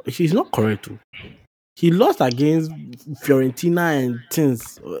 No, he's not correct too. He lost against Fiorentina and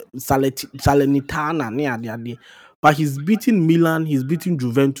things, Salernitana, but he's beating Milan, he's beating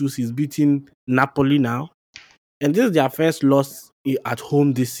Juventus, he's beating Napoli now, and this is their first loss at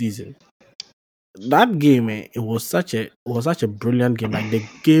home this season. That game, it was such a brilliant game. Like the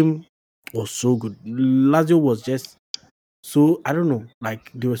game was so good. Lazio was just so I don't know,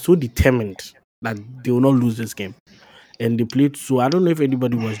 like they were so determined that they will not lose this game, and they played. So I don't know if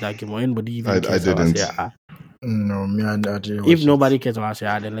anybody watched that game or anybody even I cares about didn't. Serie A. no, me and I didn't If watch it. nobody cares about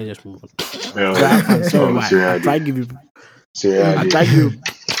Serie A, then let's just move on. Yeah, So I fan, sorry, why? Serie I A try dey. give you, Serie A I dey. try give you.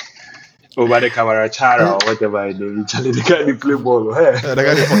 Over the camera chara or whatever it is. Charlie, the guy they play ball. Hey. The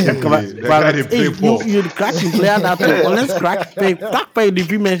guy they fucking Come on, play. The guy they hey, play ball. you the cracking player that too. Unless crack pay if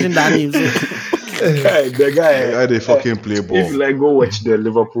you mention that name. So Guy, the guy, The guy they fucking play if ball. you like go watch the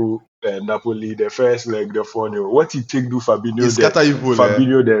Liverpool Napoli, the first leg, the 4-0, what he take do He scatter you people, eh?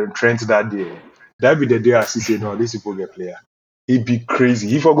 Fabinho then Trent that day. That be the day I see say no, these people get player. He'd be crazy.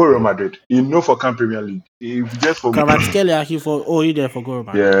 He for go Real Madrid. He no for Camp Premier League. He just for Kvaratskhelia actually he there for goal,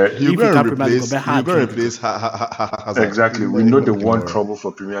 man. yeah, If You he go and can't Premier League, go replace. be You hard. go and to- replace Hazard. exactly. We know the one trouble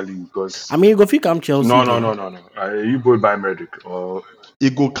for Premier League because I mean, you go fit come Chelsea. no. though. You both buy Medic or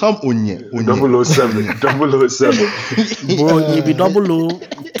He go come Onye. 007. 007. Bro, it be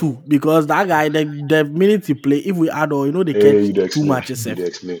 002 because that guy, the minute he play, if we add all, they Hey, catch you'd two explain. matches. You'd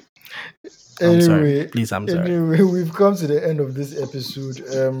explain. I'm sorry. Anyway, Please, I'm sorry. we've come to the end of this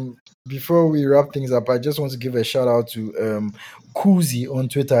episode. Before we wrap things up, I just want to give a shout out to Kuzi on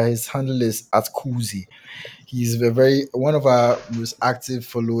Twitter. His handle is at Kuzi. He's one of our most active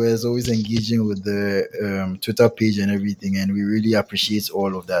followers, always engaging with the Twitter page and everything, and we really appreciate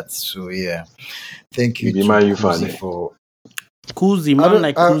all of that. So yeah, thank You you be to Man U fan, Kuzi eh? for. Kuzi, I man don't.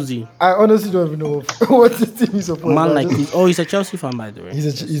 like Kuzi. I honestly don't even know what the team is supposed. Man But like Kuzi. Oh, he's a Chelsea fan, by the way.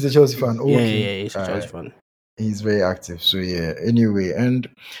 he's a Chelsea fan. Okay, He's a Chelsea fan. he's very active. So yeah. Anyway, and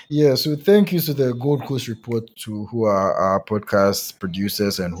yeah. So thank you to the Gold Coast Report, to who are our podcast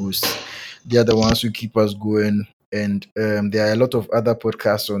producers and hosts. They are the ones who keep us going. And there are a lot of other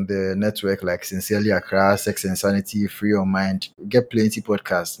podcasts on the network, like Sincerely Accra, Sex and Sanity, Free Your Mind. We get plenty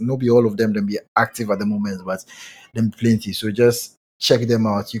podcasts. Maybe all of them be active at the moment, but them plenty. So just check them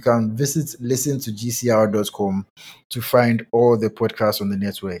out. You can listen to gcr.com to find all the podcasts on the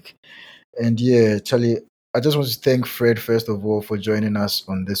network. And yeah, Charlie, I just want to thank Fred first of all for joining us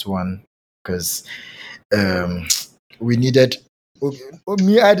on this one, because we needed.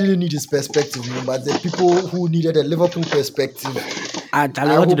 Okay, I didn't need his perspective, but the people who needed a Liverpool perspective,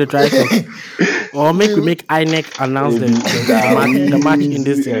 Charlie, I what did they hope. try to? Or we make INEC announce the match in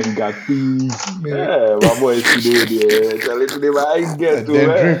this thing. and Gakpi. Yeah, my boy is today. Charlie today, but I get to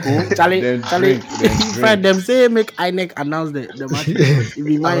Then drink, oh. Charlie, Then Charlie, drink. Then Fred, drink. them say make INEC announce the match results. If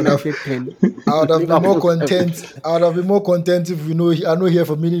we I would mind have- say 10. I would have been more Liverpool content. I would have been more content if I know here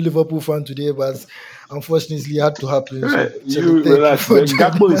for many Liverpool fan today, but unfortunately, it had to happen. So, Right, Charlie, you thank you relax. for The joining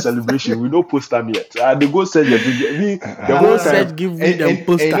Gakpo is us. celebration. We don't post them yet. They go send the video. Me, the whole Go time. search, give me them And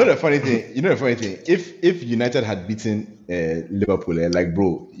poster. you know the funny thing. If United had beaten Liverpool, like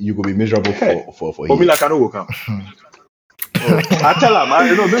bro, you could be miserable for For me, years. like I don't go come. I tell him, I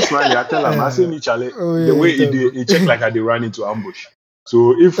this man, I tell him, I say me Charlie, Oh, yeah, the way tell me. he check like I they run into ambush.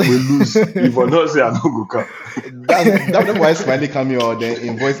 So if we lose, if I not say I don't go come. That's why Smiley come here or then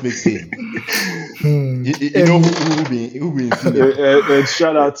invoice make pay. You know who be in senior. And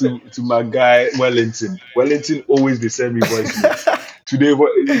shout out to my guy Wellington. Wellington always they send me voice notes. Today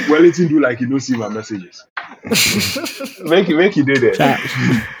Wellington do like he don't see my messages. make he did it.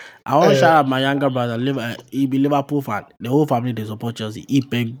 I want to shout out my younger brother. He be Liverpool fan. The whole family they support Chelsea. He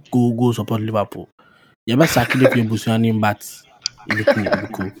pay go support Liverpool. You better sacrifice if you're Busiani, but it be cool. It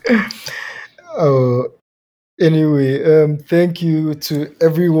be cool. Oh, anyway, thank you to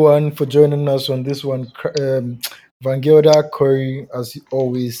everyone for joining us on this one. Van Gelder, Corey, as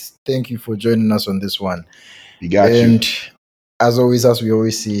always, thank you for joining us on this one. We got And you. as always, as we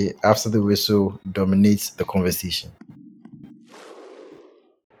always say, after the whistle dominates the conversation.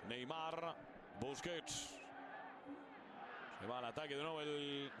 Neymar, Busquets. Se va al ataque de nuevo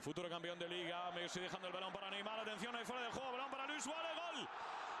el futuro campeón de Liga. Messi dejando el balón para Neymar. Atención, ahí fuera del juego. Balón para Luis Suárez. Gol.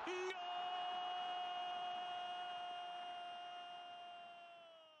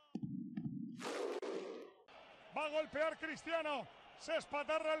 Va a golpear Cristiano. Se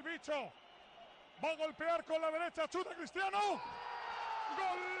espatarra el bicho. Va a golpear con la derecha, chuta Cristiano.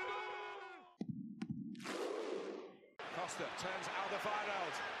 Gol. Costa turns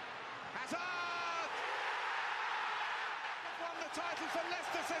Alderweireld. Hazard! Won the title for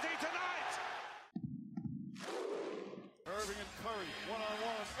Leicester City tonight. Irving and Curry,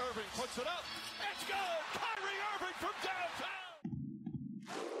 one-on-one. Irving puts it up. It's good! Kyrie Irving from